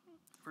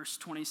 Verse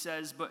 20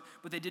 says, but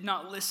they did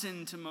not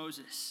listen to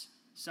Moses.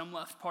 Some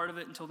left part of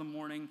it until the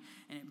morning,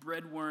 and it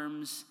bred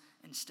worms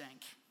and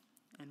stank.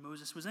 And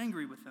Moses was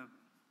angry with them.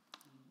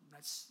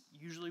 That's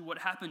usually what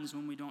happens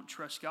when we don't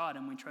trust God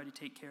and we try to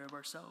take care of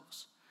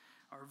ourselves.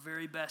 Our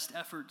very best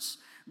efforts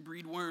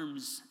breed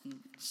worms and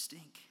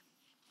stink.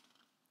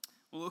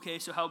 Well, okay,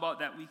 so how about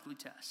that weekly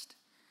test?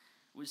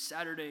 Was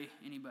Saturday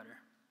any better?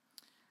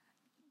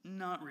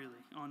 Not really.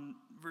 On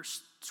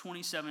verse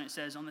 27, it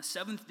says, on the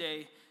seventh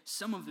day,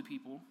 some of the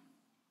people,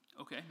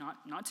 okay,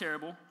 not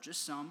terrible,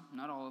 just some,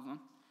 not all of them,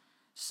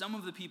 some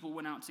of the people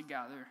went out to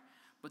gather,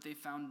 but they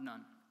found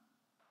none.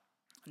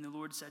 And the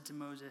Lord said to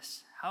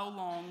Moses, how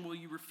long will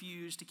you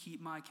refuse to keep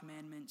my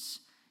commandments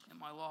and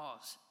my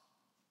laws?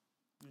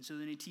 And so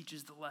then he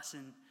teaches the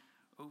lesson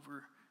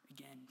over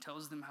again,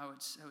 tells them how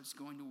it's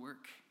going to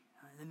work.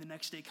 And then the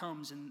next day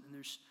comes and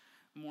there's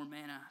more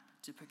manna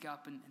to pick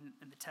up and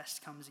the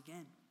test comes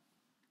again.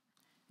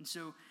 And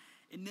so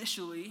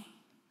initially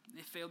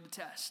they failed the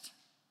test,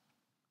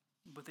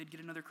 but they'd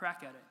get another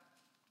crack at it.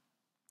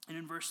 And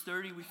in verse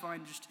 30 we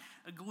find just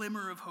a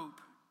glimmer of hope.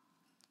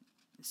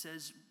 It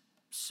says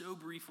so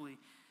briefly,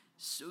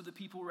 so the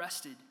people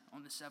rested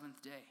on the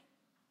seventh day.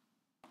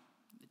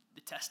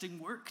 The testing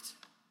worked.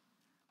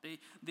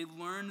 They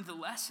learned the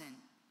lesson.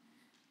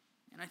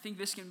 And I think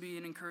this can be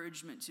an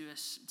encouragement to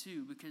us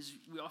too, because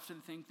we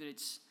often think that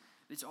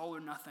it's all or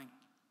nothing.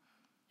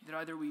 That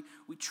either we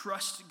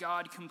trust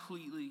God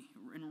completely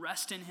and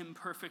rest in him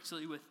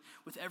perfectly with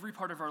every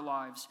part of our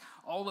lives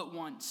all at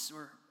once,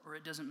 or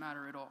it doesn't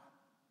matter at all.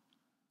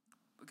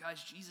 But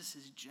guys, Jesus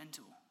is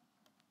gentle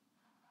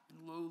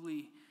and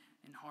lowly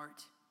in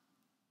heart.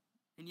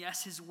 And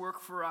yes, his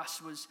work for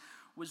us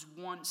was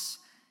once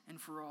and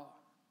for all.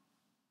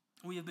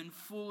 We have been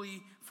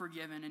fully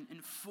forgiven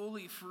and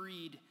fully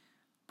freed,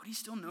 but he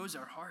still knows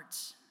our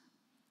hearts.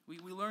 We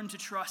learn to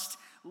trust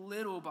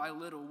little by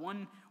little,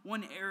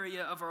 one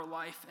area of our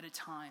life at a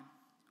time.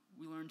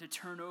 We learn to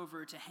turn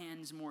over to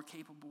hands more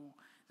capable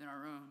than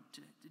our own,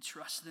 to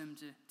trust them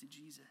to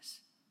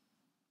Jesus.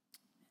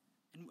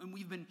 And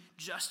we've been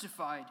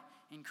justified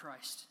in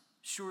Christ,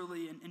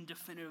 surely and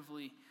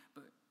definitively,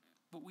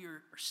 but we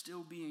are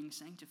still being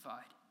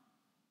sanctified.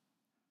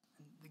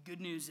 And the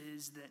good news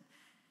is that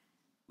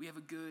we have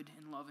a good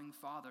and loving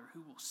Father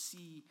who will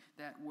see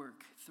that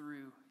work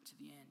through to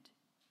the end.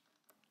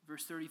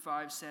 Verse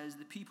 35 says,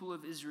 the people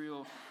of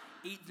Israel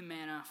ate the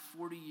manna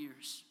 40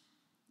 years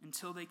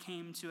until they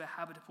came to a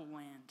habitable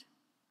land.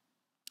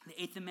 They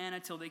ate the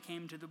manna till they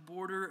came to the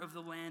border of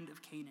the land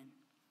of Canaan.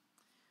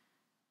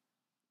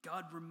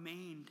 God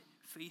remained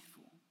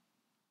faithful,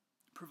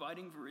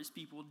 providing for his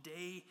people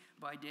day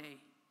by day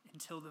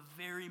until the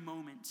very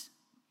moment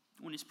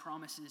when his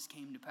promises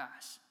came to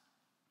pass.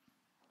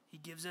 He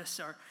gives us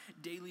our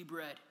daily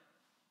bread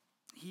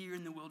here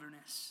in the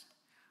wilderness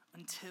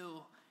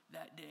until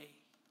that day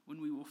when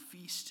we will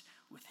feast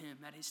with him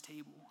at his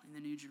table in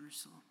the New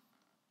Jerusalem.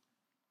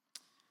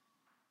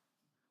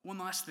 One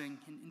last thing,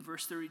 in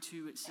verse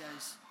 32 it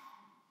says,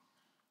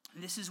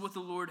 this is what the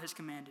Lord has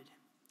commanded.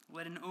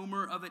 Let an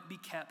omer of it be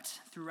kept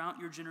throughout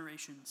your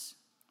generations,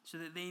 so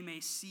that they may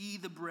see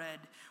the bread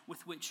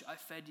with which I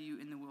fed you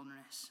in the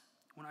wilderness,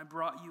 when I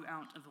brought you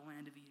out of the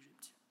land of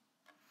Egypt.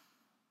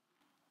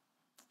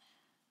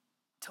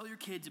 Tell your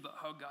kids about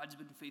how God's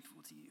been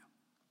faithful to you.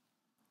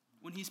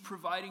 When he's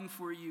providing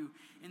for you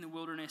in the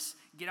wilderness,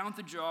 get out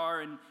the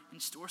jar and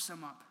store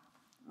some up.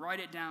 Write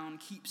it down,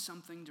 keep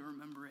something to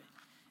remember it,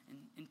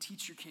 and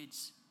teach your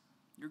kids,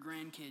 your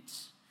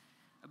grandkids,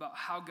 about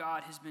how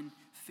God has been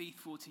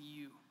faithful to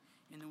you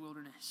in the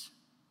wilderness.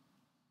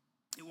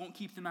 It won't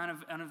keep them out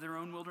of their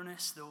own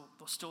wilderness. They'll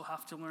still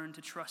have to learn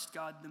to trust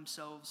God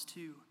themselves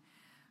too.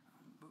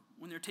 But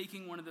when they're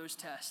taking one of those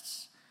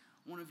tests,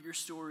 one of your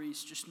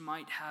stories just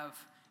might have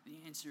the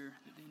answer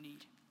that they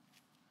need.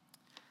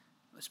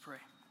 Let's pray.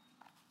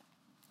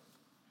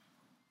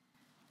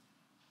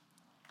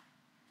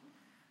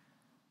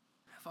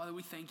 Father,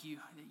 we thank you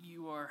that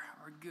you are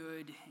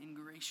good and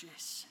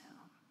gracious,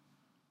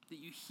 that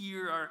you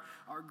hear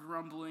our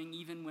grumbling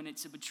even when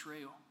it's a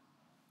betrayal,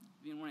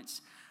 even when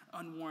it's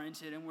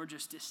unwarranted and we're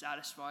just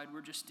dissatisfied,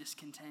 we're just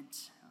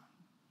discontent.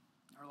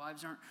 Our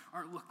lives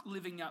aren't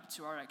living up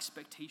to our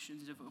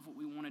expectations of what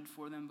we wanted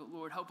for them, but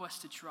Lord, help us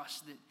to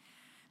trust that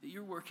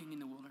you're working in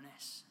the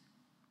wilderness,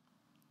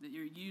 that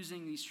you're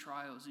using these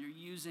trials, that you're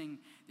using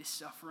this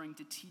suffering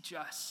to teach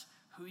us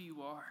who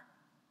you are,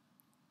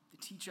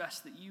 to teach us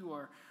that you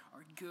are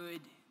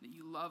good, that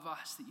you love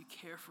us, that you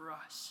care for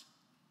us,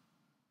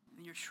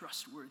 that you're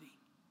trustworthy,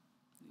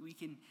 that we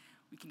can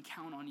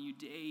count on you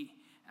day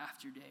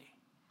after day.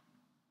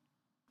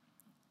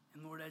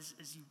 And Lord, as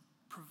you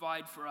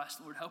provide for us,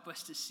 Lord, help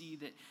us to see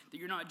that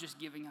you're not just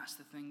giving us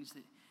the things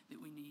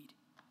that we need.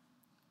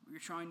 You're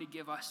trying to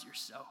give us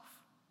yourself.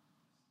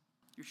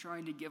 You're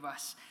trying to give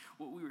us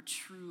what we were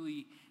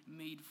truly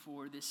made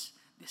for, this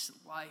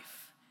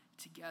life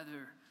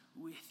together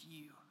with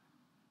you.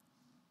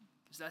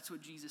 Because that's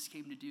what Jesus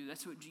came to do.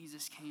 That's what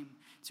Jesus came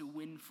to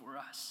win for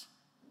us.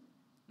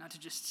 not to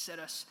just set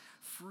us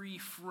free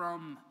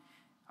from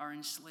our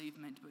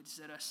enslavement, but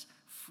set us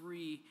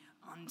free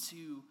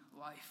unto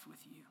life with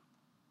you.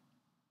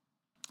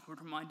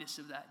 Lord, remind us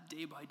of that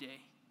day by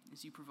day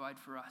as you provide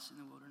for us in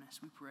the wilderness.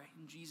 We pray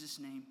in Jesus'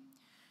 name.